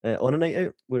on a night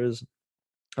out. Whereas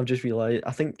I've just realized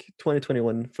I think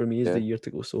 2021 for me is yeah. the year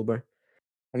to go sober.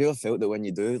 Have you ever felt that when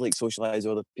you do like socialize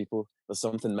with other people, there's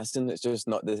something missing? It's just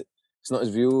not it's not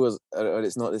as real as, or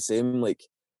it's not the same. Like,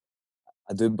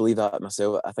 I do believe that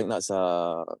myself. I think that's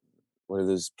one of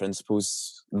those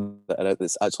principles that are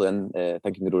that's actually in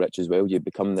Think and Grow Rich as well. You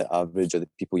become the average of the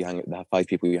people the 5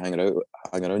 people you hang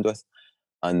around with,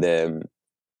 and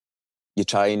you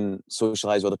try and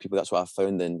socialize with other people. That's what I've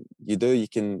found, and you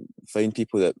can find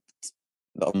people that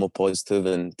are more positive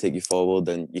and take you forward,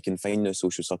 and you can find new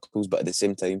social circles. But at the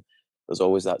same time, there's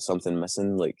always that something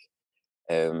missing, like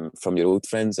from your old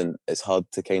friends, and it's hard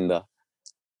to kind of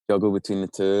juggle between the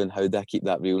two. And how do I keep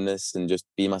that realness and just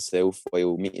be myself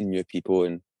while meeting new people?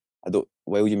 And I don't.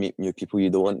 While you meet new people, you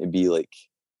don't want to be like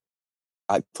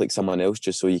act like someone else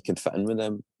just so you can fit in with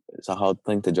them. It's a hard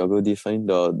thing to juggle. Do you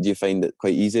find, or do you find it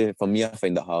quite easy? For me, I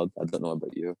find it hard. I don't know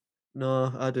about you.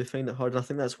 No, I do find it hard. And I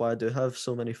think that's why I do have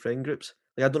so many friend groups.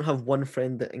 Like I don't have one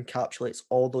friend that encapsulates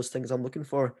all those things I'm looking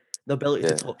for. The ability to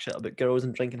Yeah, talk shit about girls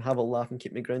and drink and have a laugh and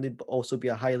keep me grounded, but also be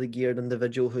a highly geared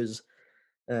individual who's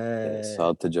yeah, it's uh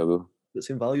hard to juggle. that's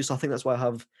in value. So I think that's why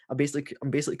I'm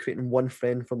basically creating one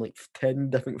friend from like 10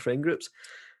 different friend groups.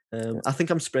 Yeah, I think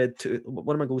I'm spread to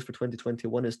one of my goals for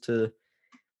 2021 is to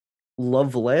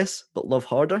love less but love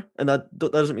harder. And that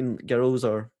doesn't mean girls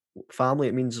or family,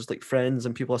 it means just like friends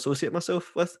and people I associate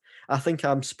myself with. I think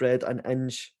I'm spread an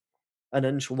inch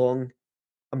long,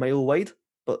 a mile wide.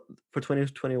 But for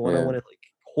 2021, I yeah, want to like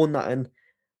hone that in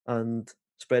and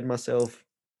spread myself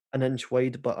an inch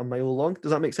wide but a mile long.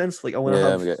 Does that make sense? Like I want to yeah.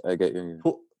 have I get you.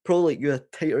 probably like you a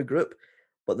tighter group,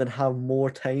 but then have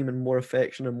more time and more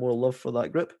affection and more love for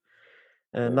that group.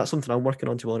 And Yeah, that's something I'm working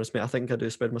on, to be honest, mate. I think I do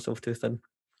spread myself too thin,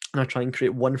 and I try and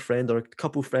create one friend or a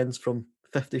couple friends from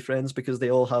 50 friends because they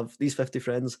all have these 50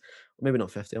 friends, maybe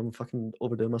not 50, I'm fucking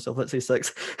overdoing myself, let's say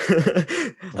 6.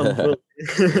 I'm probably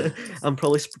I'm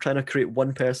probably trying to create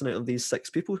one person out of these 6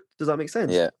 people. Does that make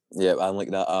sense? Yeah, yeah, I'm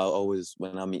like that. I always,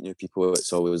 when I meet new people,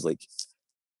 it's always like,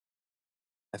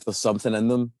 if there's something in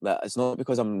them, that it's not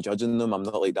because I'm judging them. I'm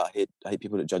not like that. I hate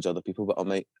people that judge other people, but I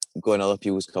might go in other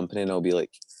people's company and I'll be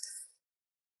like,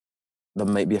 there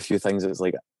might be a few things that's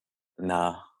like,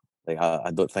 nah, like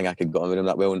I don't think I could get on with them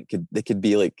that well. And they could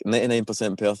be like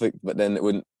 99% perfect, but then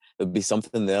there'd be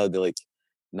something there. I'd be like,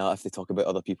 nah, if they talk about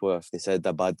other people, if they said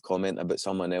a bad comment about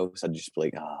someone else, I'd just be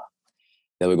like,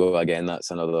 there we go again.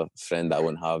 That's another friend that I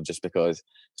won't have just because.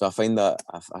 So I find that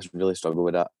I really struggle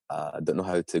with that. I don't know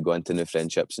how to go into new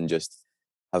friendships and just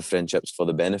have friendships for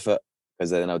the benefit,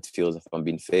 because then I would feel as if I'm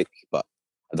being fake. But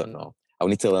I don't know. I'll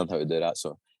need to learn how to do that.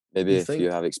 So maybe You if you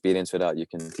think? have experience with that, you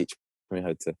can teach me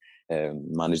how to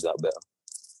manage that better.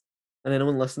 And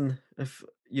anyone listen, if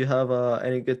you have,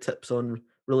 any good tips on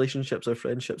relationships or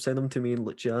friendships, send them to me and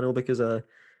Luciano because, we're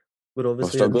We're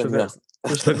obviously struggling here. introverts.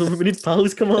 We're struggling, we need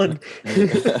pals, come on.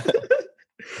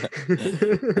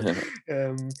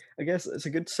 I guess it's a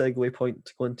good segue point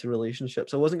to go into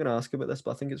relationships. I wasn't gonna ask about this,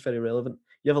 but I think it's very relevant.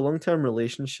 You have a long-term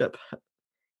relationship.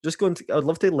 Just going to I'd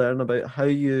love to learn about how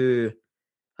you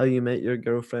met your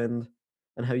girlfriend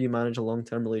and how you manage a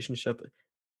long-term relationship.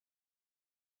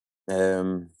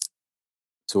 um,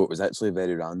 so it was actually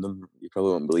very random. You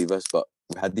probably won't believe this, but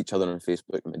we had each other on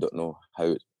Facebook, and we don't know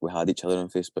how we had each other on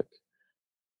Facebook.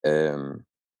 Um,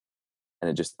 and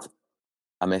it just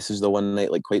I messaged her one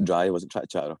night, like quite dry. I wasn't trying to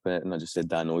chat her up in it, and I just said,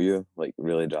 "Do I know you?" Like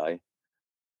really dry.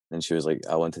 And she was like,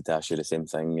 "I wanted to ask you the same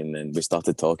thing." And then we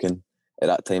started talking. At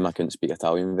that time, I couldn't speak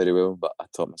Italian very well, but I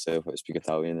taught myself how to speak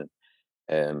Italian.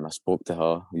 And I spoke to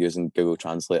her using Google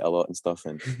Translate a lot and stuff.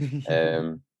 And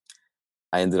um,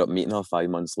 I ended up meeting her 5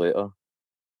 months later,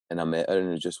 and I met her, and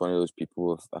it was just one of those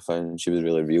people I found she was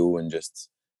really real and just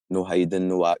no hiding,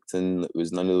 no acting. It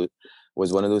was none of it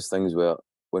was one of those things where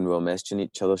when we were messaging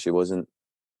each other, she wasn't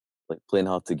like playing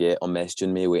hard to get or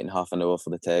messaging me, waiting half an hour for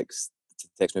the text to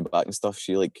text me back and stuff.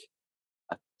 She like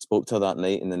I spoke to her that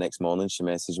night, and the next morning she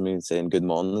messaged me and saying good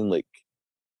morning. Like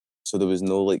so, there was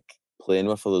no like playing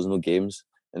with her. There was no games.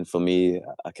 And for me,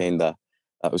 I kind of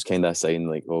that was kind of a sign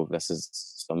like, oh, this is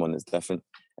someone that's different.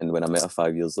 And when I met her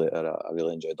 5 years later, I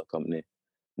really enjoyed her company.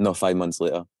 No, 5 months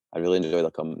later, I really enjoyed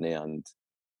her company, and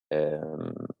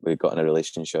we got in a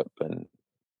relationship, and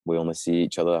we only see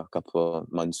each other a couple of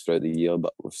months throughout the year,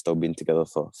 but we've still been together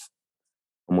for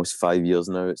almost 5 years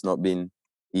now. It's not been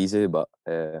easy, but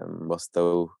we're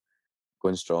still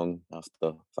going strong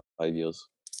after 5 years.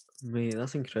 Mate,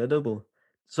 that's incredible.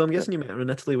 So I'm Yeah. guessing you met her in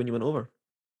Italy when you went over?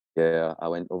 Yeah, I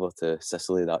went over to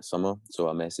Sicily that summer, so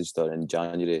I messaged her in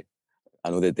January. I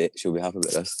know the date; she'll be happy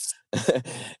about this.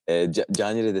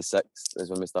 January the 6th is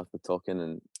when we started talking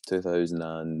in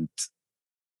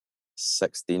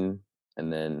 2016,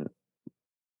 and then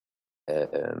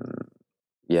um,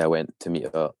 yeah, I went to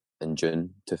meet her in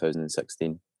June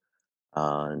 2016,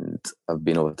 and I've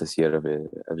been over to see her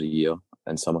every year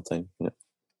in summertime. Yeah.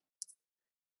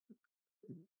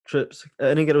 Trips.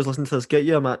 Any girls listening to this, get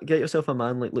yourself a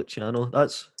man like Luciano. No,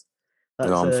 That's,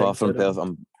 I'm far from incredible. perfect.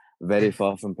 I'm very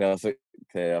far from perfect.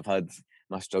 I've had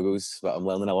my struggles, but I'm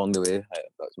learning along the way.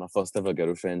 That's my first ever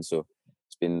girlfriend, so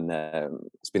it's been a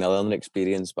learning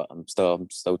experience. But I'm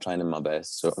still trying my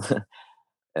best. So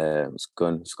it's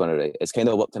going alright. It's kind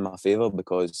of worked in my favor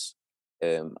because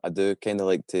I do kind of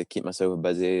like to keep myself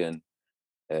busy, and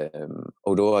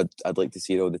although I'd like to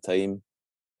see her all the time,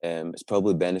 it's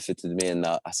probably benefited me in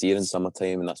that I see her in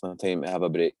summertime, and that's my time to have a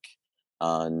break.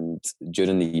 And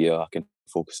during the year, I can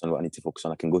focus on what I need to focus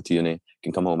on. I can go to uni, I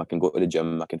can come home, I can go to the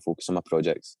gym, I can focus on my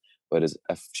projects. Whereas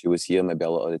if she was here, maybe a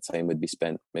lot of the time would be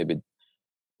spent maybe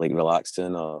like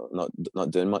relaxing or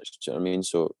not doing much. Do you know what I mean?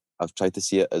 So I've tried to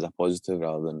see it as a positive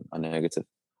rather than a negative.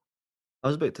 I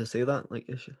was about to say that, like,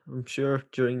 I'm sure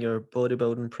during your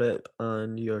bodybuilding prep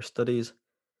and your studies,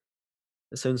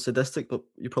 it sounds sadistic, but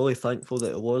you're probably thankful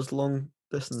that it was long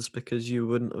distance because you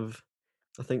wouldn't have,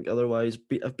 I think, otherwise,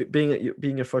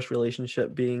 being your first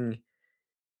relationship, being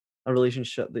a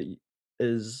relationship that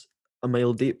is a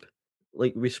mile deep,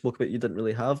 like we spoke about, you didn't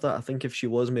really have that. I think if she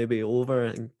was maybe over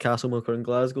in Castlemilk or in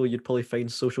Glasgow, you'd probably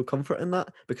find social comfort in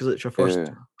that because it's your first Yeah,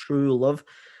 true love,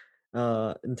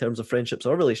 in terms of friendships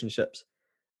or relationships,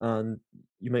 and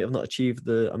you might have not achieved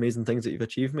the amazing things that you've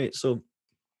achieved, mate. So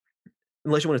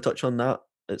unless you want to touch on that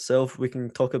itself, we can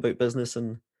talk about business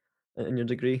and your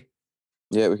degree.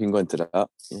 yeah, we can go into that.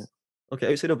 Yeah.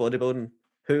 Okay, outside of bodybuilding,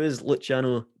 who is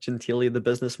Luciano Gentili, the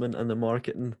businessman and the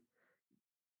marketing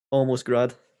almost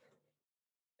grad?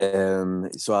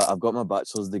 So I've got my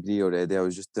bachelor's degree already. I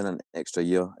was just doing an extra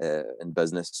year in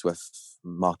business with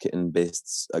marketing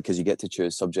based because you get to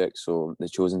choose subjects. So the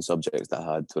chosen subjects that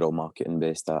I had were all marketing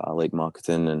based. I like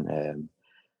marketing and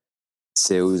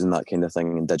sales and that kind of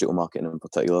thing, and digital marketing in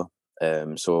particular.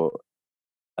 So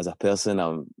as a person,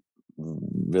 I'm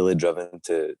really driven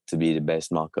to be the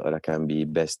best marketer I can be,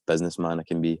 best businessman I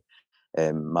can be.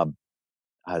 My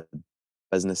I had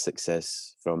business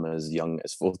success from as young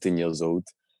as 14 years old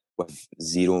with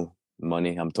zero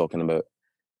money. I'm talking about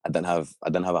I didn't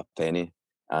have a penny,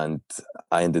 and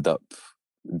I ended up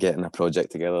getting a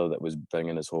project together that was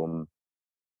bringing us home.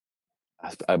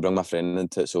 I brought my friend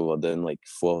into it, so we're doing like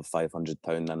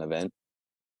 £400-500 an event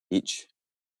each.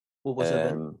 What was the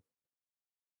event? Um,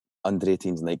 Under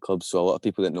 18s nightclubs. So a lot of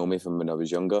people that know me from when I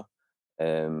was younger.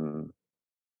 Um,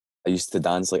 I used to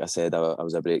dance, like I said, I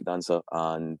was a break dancer,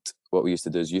 and what we used to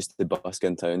do is we used to busk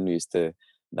in town. We used to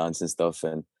dance and stuff,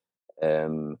 and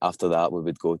after that we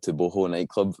would go to Boho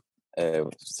nightclub. So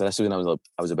this was when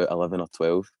I was about 11 or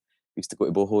 12. We used to go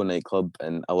to Boho nightclub,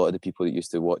 and a lot of the people that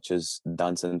used to watch us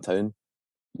dance in town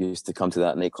used to come to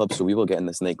that nightclub. So we were getting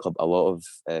this nightclub a lot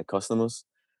of customers.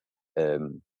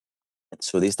 Um,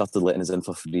 so they started letting us in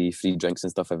for free drinks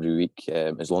and stuff every week.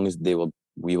 As long as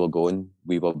we were going,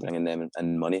 we were bringing them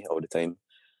in money all the time.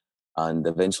 And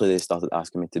eventually they started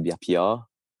asking me to be a PR.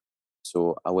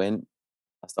 So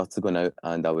I started going out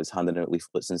and I was handing out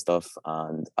leaflets and stuff.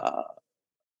 And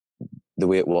the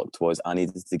way it worked was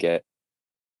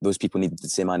those people needed to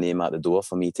say my name at the door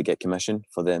for me to get commission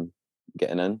for them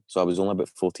getting in. So I was only about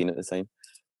 14 at the time.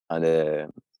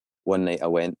 And one night I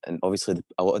went, and obviously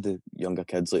a lot of the younger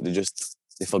kids, like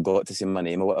they forgot to say my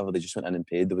name or whatever. They just went in and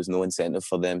paid. There was no incentive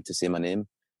for them to say my name,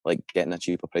 like getting a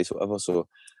cheaper price or whatever. So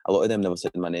a lot of them never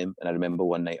said my name. And I remember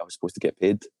one night I was supposed to get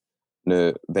paid.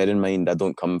 Now, bear in mind, I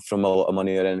don't come from a lot of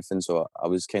money or anything, so I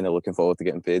was kind of looking forward to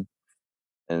getting paid.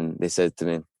 And they said to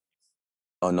me,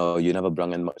 "Oh no, you never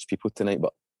brought in much people tonight."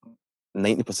 But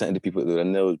 90% of the people that were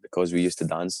in there was because we used to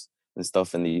dance and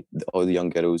stuff, and all the young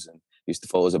girls and used to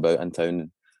follow us about in town.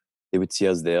 And they would see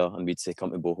us there, and we'd say,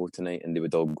 "Come to Boho tonight," and they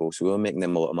would all go. So we were making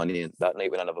them a lot of money. And that night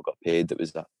when I never got paid, I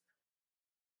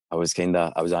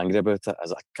was angry about it. I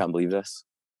was like, "I can't believe this."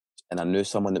 And I knew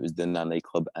someone that was doing a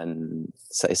nightclub in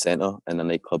city centre, in a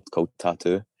nightclub called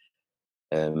Tattoo.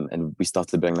 And we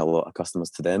started bringing a lot of customers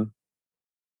to them.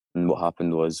 And what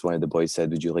happened was one of the boys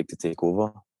said, "Would you like to take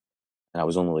over?" And I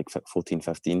was only like 14,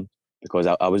 15, because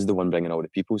I was the one bringing all the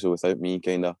people. So without me,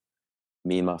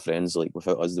 me and my friends, like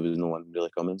without us, there was no one really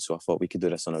coming. So I thought we could do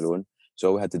this on our own. So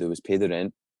all we had to do was pay the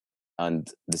rent, and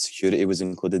the security was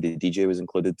included, the DJ was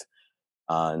included,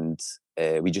 and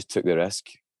we just took the risk,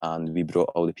 and we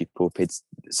brought all the people, paid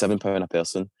 £7 a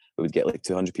person. We would get like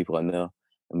 200 people in there,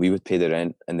 and we would pay the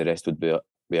rent, and the rest would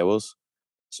be ours.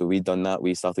 So we'd done that.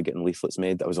 We started getting leaflets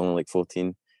made. I was only like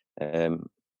 14. I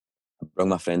brought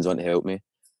my friends on to help me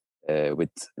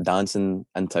with dancing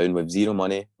in town with zero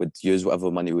money. Would use whatever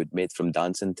money we'd made from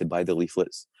dancing to buy the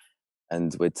leaflets,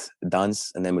 and would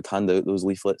dance, and then would hand out those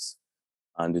leaflets,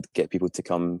 and would get people to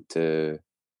come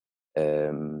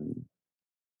um,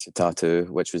 to Tattoo,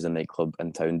 which was a nightclub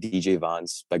in town. DJ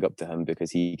Vance, big up to him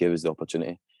because he gave us the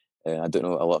opportunity. I don't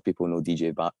know, a lot of people know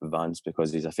DJ Vance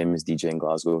because he's a famous DJ in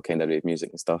Glasgow, kind of rave music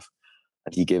and stuff.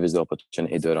 And he gave us the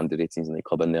opportunity to do our under 18s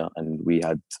nightclub in there, and we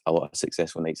had a lot of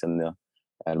successful nights in there.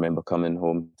 I remember coming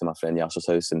home to my friend Yasser's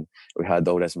house, and we had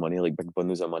all this money, like big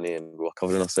bundles of money, and we were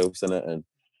covering ourselves in it. And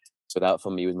so that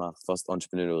for me was my first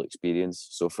entrepreneurial experience.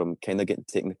 So from kind of getting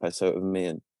taking the piss out of me,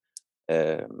 and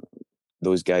um,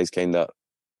 those guys kind of,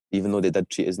 even though they did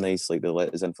treat us nice, like they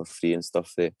let us in for free and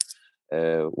stuff, they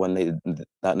one night,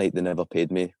 that night they never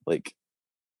paid me. Like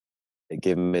it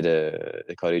gave me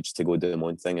the courage to go do my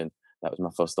own thing, and that was my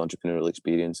first entrepreneurial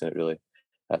experience. And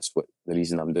that's what the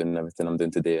reason I'm doing everything I'm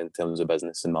doing today in terms of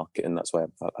business and marketing. That's why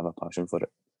I have a passion for it.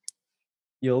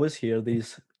 You always hear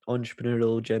these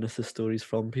entrepreneurial genesis stories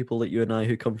from people like you and I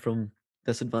who come from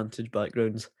disadvantaged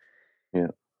backgrounds. Yeah,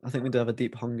 I think we do have a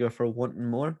deep hunger for wanting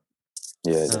more.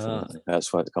 yeah, Uh, definitely.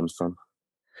 That's where it comes from.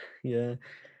 yeah.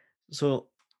 So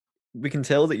we can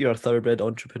tell that you're a thoroughbred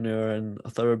entrepreneur and a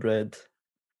thoroughbred,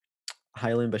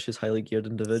 highly ambitious, highly geared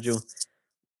individual.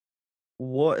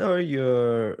 What are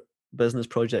your business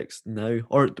projects now?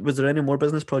 Or was there any more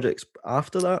business projects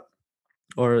after that?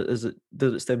 Or did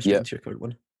it stem straight Yep, into your current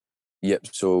one? yep.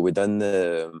 So we done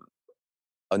the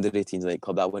under 18s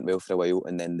nightclub. That went well for a while,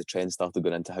 and then the trend started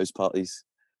going into house parties.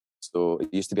 So it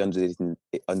used to be under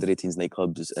 18s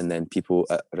nightclubs, and then people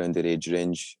around their age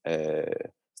range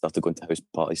started going to house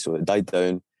parties. So it died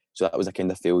down. So that was a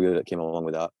kind of failure that came along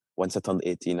with that. Once I turned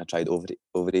 18, I tried over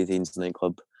 18s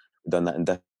nightclub. We've done that in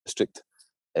district.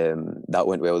 That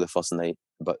went well the first night,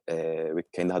 but we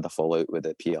kind of had a fallout with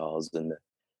the PRs and the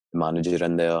manager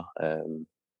in there.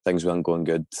 Things weren't going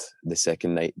good. The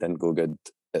second night didn't go good.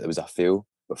 It was a fail,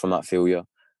 but from that failure,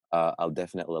 I'll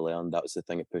definitely learn. That was the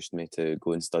thing that pushed me to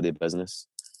go and study business.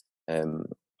 Um,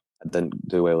 I didn't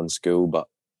do well in school, but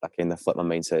I kind of flipped my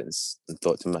mindset and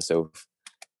thought to myself,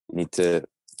 you need to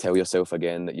tell yourself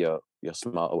again that you're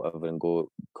smart or whatever, and go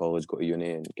to college, go to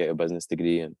uni, and get a business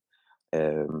degree.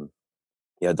 And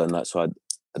yeah, I done that. So I'd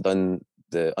done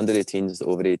the under 18s, the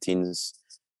over 18s.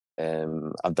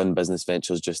 I've done business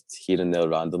ventures just here and there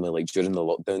randomly, like during the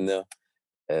lockdown there.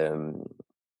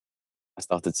 I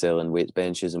started selling weight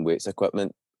benches and weights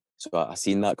equipment. So I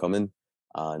seen that coming,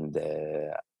 and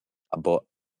I bought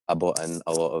I bought in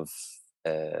a lot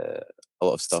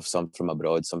of stuff, some from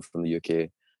abroad, some from the UK,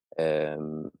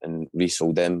 and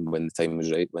resold them when the time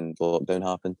was right, when the lockdown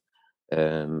happened,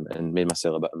 and made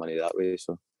myself a bit of money that way.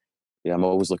 So yeah, I'm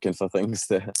always looking for things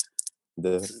to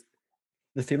do.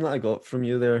 The theme that I got from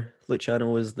you there, Luciano,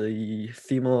 was the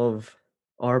theme of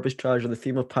arbitrage or the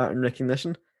theme of pattern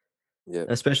recognition, Yeah.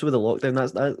 especially with the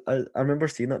lockdown. I remember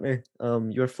seeing that now.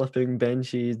 You were flipping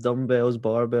benches, dumbbells,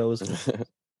 barbells.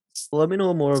 Let me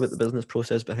know more about the business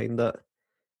process behind that.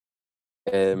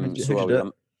 So How'd you do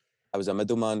it? I was a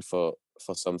middleman for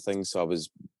some things. So I was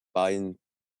buying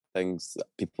things that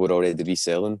people were already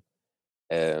reselling,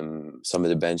 some of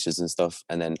the benches and stuff,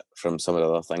 and then from some of the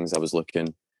other things, I was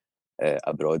looking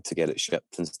abroad to get it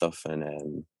shipped and stuff.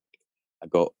 And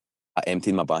I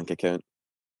emptied my bank account.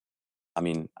 I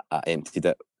mean, I emptied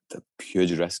it. A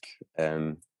huge risk.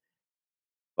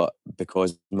 But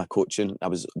because my coaching, I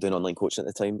was doing online coaching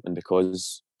at the time, and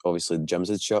because obviously the gyms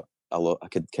had shut, I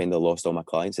could kind of lost all my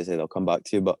clients. They said I'll come back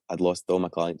to you, but I'd lost all my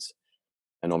clients,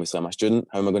 and obviously I'm a student.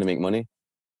 How am I going to make money?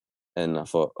 And I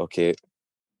thought, okay,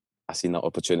 I seen that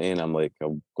opportunity, and I'm like,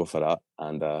 I'll go for that.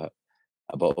 And I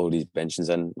bought all these benches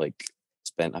in, like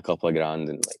spent a couple of grand,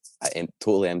 and like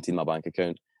totally emptied my bank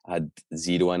account. I had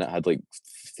zero in it. I had like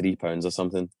 £3 or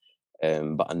something.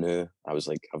 But I knew, I was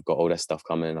like, I've got all this stuff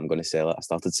coming. I'm going to sell it. I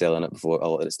started selling it before a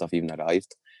lot of the stuff even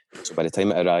arrived. So by the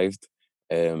time it arrived,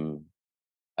 um,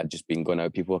 I'd just been going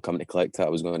out. People were coming to collect it. I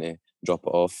was going to drop it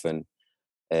off, and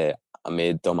uh, I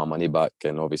made all my money back,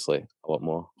 and obviously a lot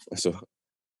more. So worked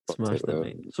out Smashed it, well.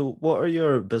 mate. So, what are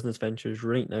your business ventures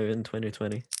right now in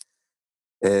 2020?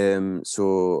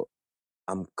 So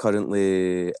I'm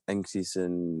currently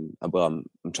increasing. Well,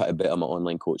 I'm trying to better my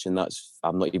online coaching.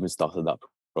 I've not even started that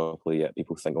properly yet.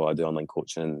 People think, "Oh, I do online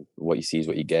coaching, and what you see is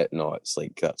what you get." No, it's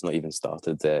like that's not even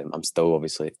started. I'm still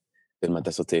obviously doing my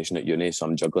dissertation at uni, so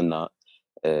I'm juggling that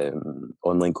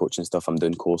online coaching stuff. I'm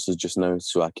doing courses just now,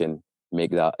 so I can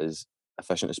make that as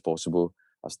efficient as possible.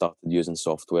 I've started using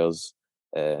softwares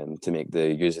to make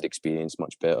the user experience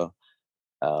much better.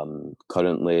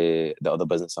 Currently, the other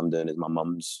business I'm doing is my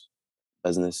mum's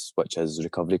business, which is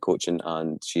recovery coaching,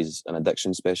 and she's an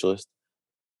addiction specialist.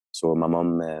 So my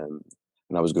mum,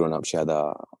 when I was growing up, she had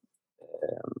her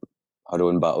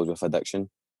own battles with addiction,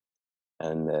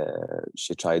 and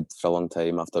she tried for a long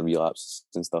time after relapses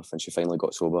and stuff, and she finally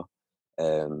got sober.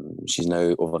 She's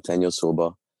now over 10 years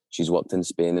sober. She's worked in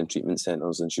Spain in treatment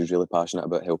centres, and she's really passionate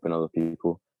about helping other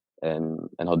people. And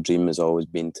her dream has always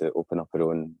been to open up her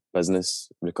own business,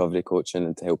 recovery coaching,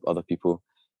 and to help other people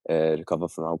recover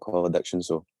from alcohol addiction.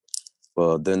 So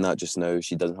we're doing that just now.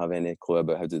 She doesn't have any clue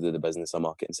about how to do the business or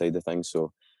marketing side of things.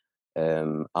 So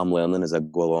I'm learning as I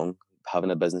go along.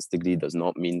 Having a business degree does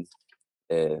not mean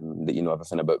that you know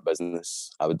everything about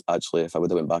business. I would actually, if I would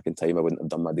have went back in time, I wouldn't have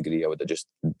done my degree. I would have just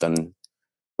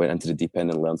went into the deep end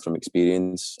and learned from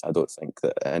experience. I don't think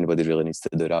that anybody really needs to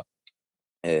do that.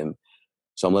 Um,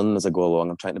 so I'm learning as I go along.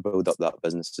 I'm trying to build up that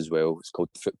business as well. It's called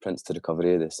Footprints to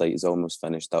Recovery. The site is almost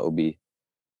finished. That'll be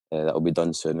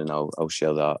done soon, and I'll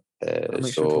share that. I'll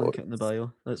make sure to So link it in the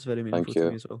bio. That's very meaningful thank to me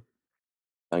you, as well.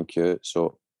 thank you.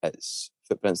 So it's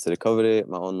Footprints to Recovery,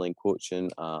 my online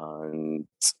coaching, and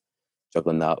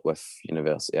juggling that with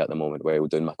university at the moment while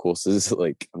doing my courses.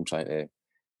 Like I'm trying to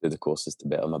do the courses to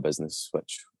better my business,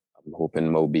 which I'm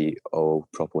hoping will be all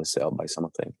properly set up by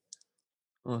summertime.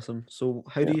 Awesome. So,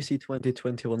 how do Yeah. you see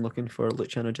 2021 looking for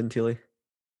Luciano Gentili?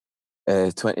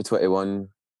 2021,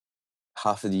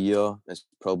 half of the year is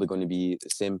probably going to be the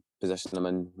same position I'm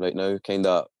in right now, kind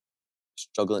of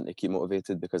struggling to keep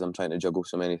motivated because I'm trying to juggle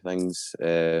so many things.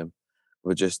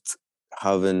 We're just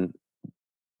having,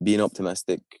 being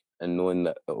optimistic and knowing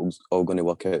that it's all going to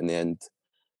work out in the end.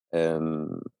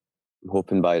 Um, I'm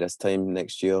hoping by this time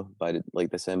next year, like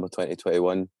December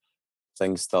 2021,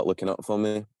 things start looking up for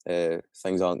me.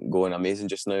 Things aren't going amazing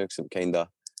just now because I'm kind of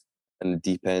in the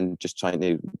deep end, just trying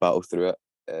to battle through it.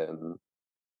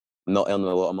 I'm not earning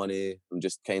a lot of money. I'm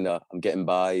getting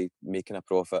by, making a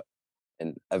profit,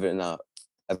 and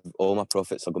all my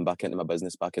profits are going back into my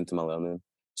business, back into my learning.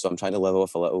 So I'm trying to live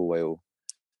off a little while,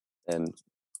 um,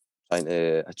 trying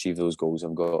to achieve those goals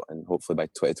I've got, and hopefully by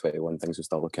 2021 things will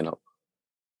start looking up.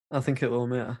 I think it will,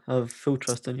 mate. I have full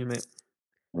trust in you, mate.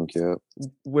 Thank you.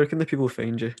 Where can the people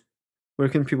find you? Where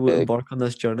can people Uh, embark on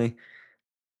this journey?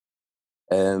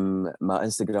 my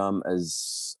Instagram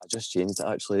is, I just changed it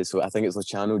actually. So I think it's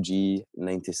Luciano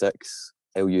G96,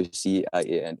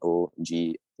 LUCIANO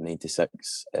G96.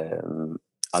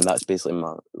 And that's basically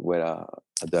where I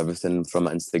do everything from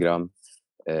my Instagram.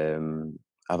 I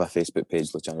have a Facebook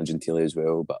page, Luciano Gentile, as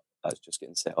well, but that's just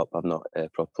getting set up. I've not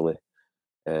properly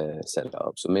set it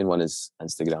up. So the main one is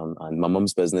Instagram, and my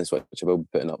mum's business, which I will be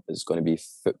putting up, is going to be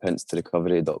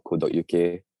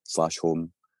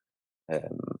footprints2recovery.co.uk/home.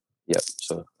 Yep,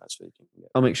 so that's what you can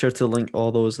get. I'll make sure to link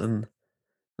all those in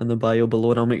the bio below,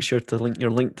 and I'll make sure to link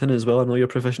your LinkedIn as well. I know you're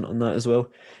proficient on that as well.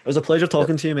 It was a pleasure Yep.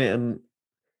 talking to you, mate, and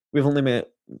we've only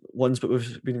met once, but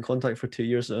we've been in contact for 2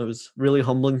 years. So it was really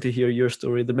humbling to hear your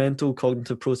story, the mental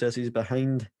cognitive processes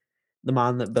behind the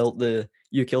man that built the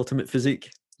UK Ultimate Physique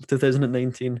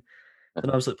 2019. It's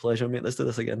an absolute pleasure, mate. Let's do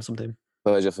this again sometime.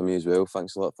 Pleasure for me as well.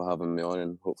 Thanks a lot for having me on,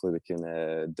 and hopefully we can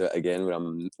do it again where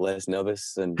I'm less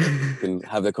nervous and can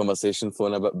have the conversation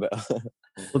flowing a bit better.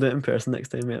 We'll do it in person next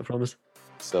time, mate, I promise.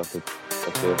 Sorted.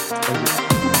 Okay.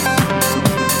 Thank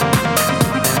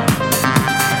you.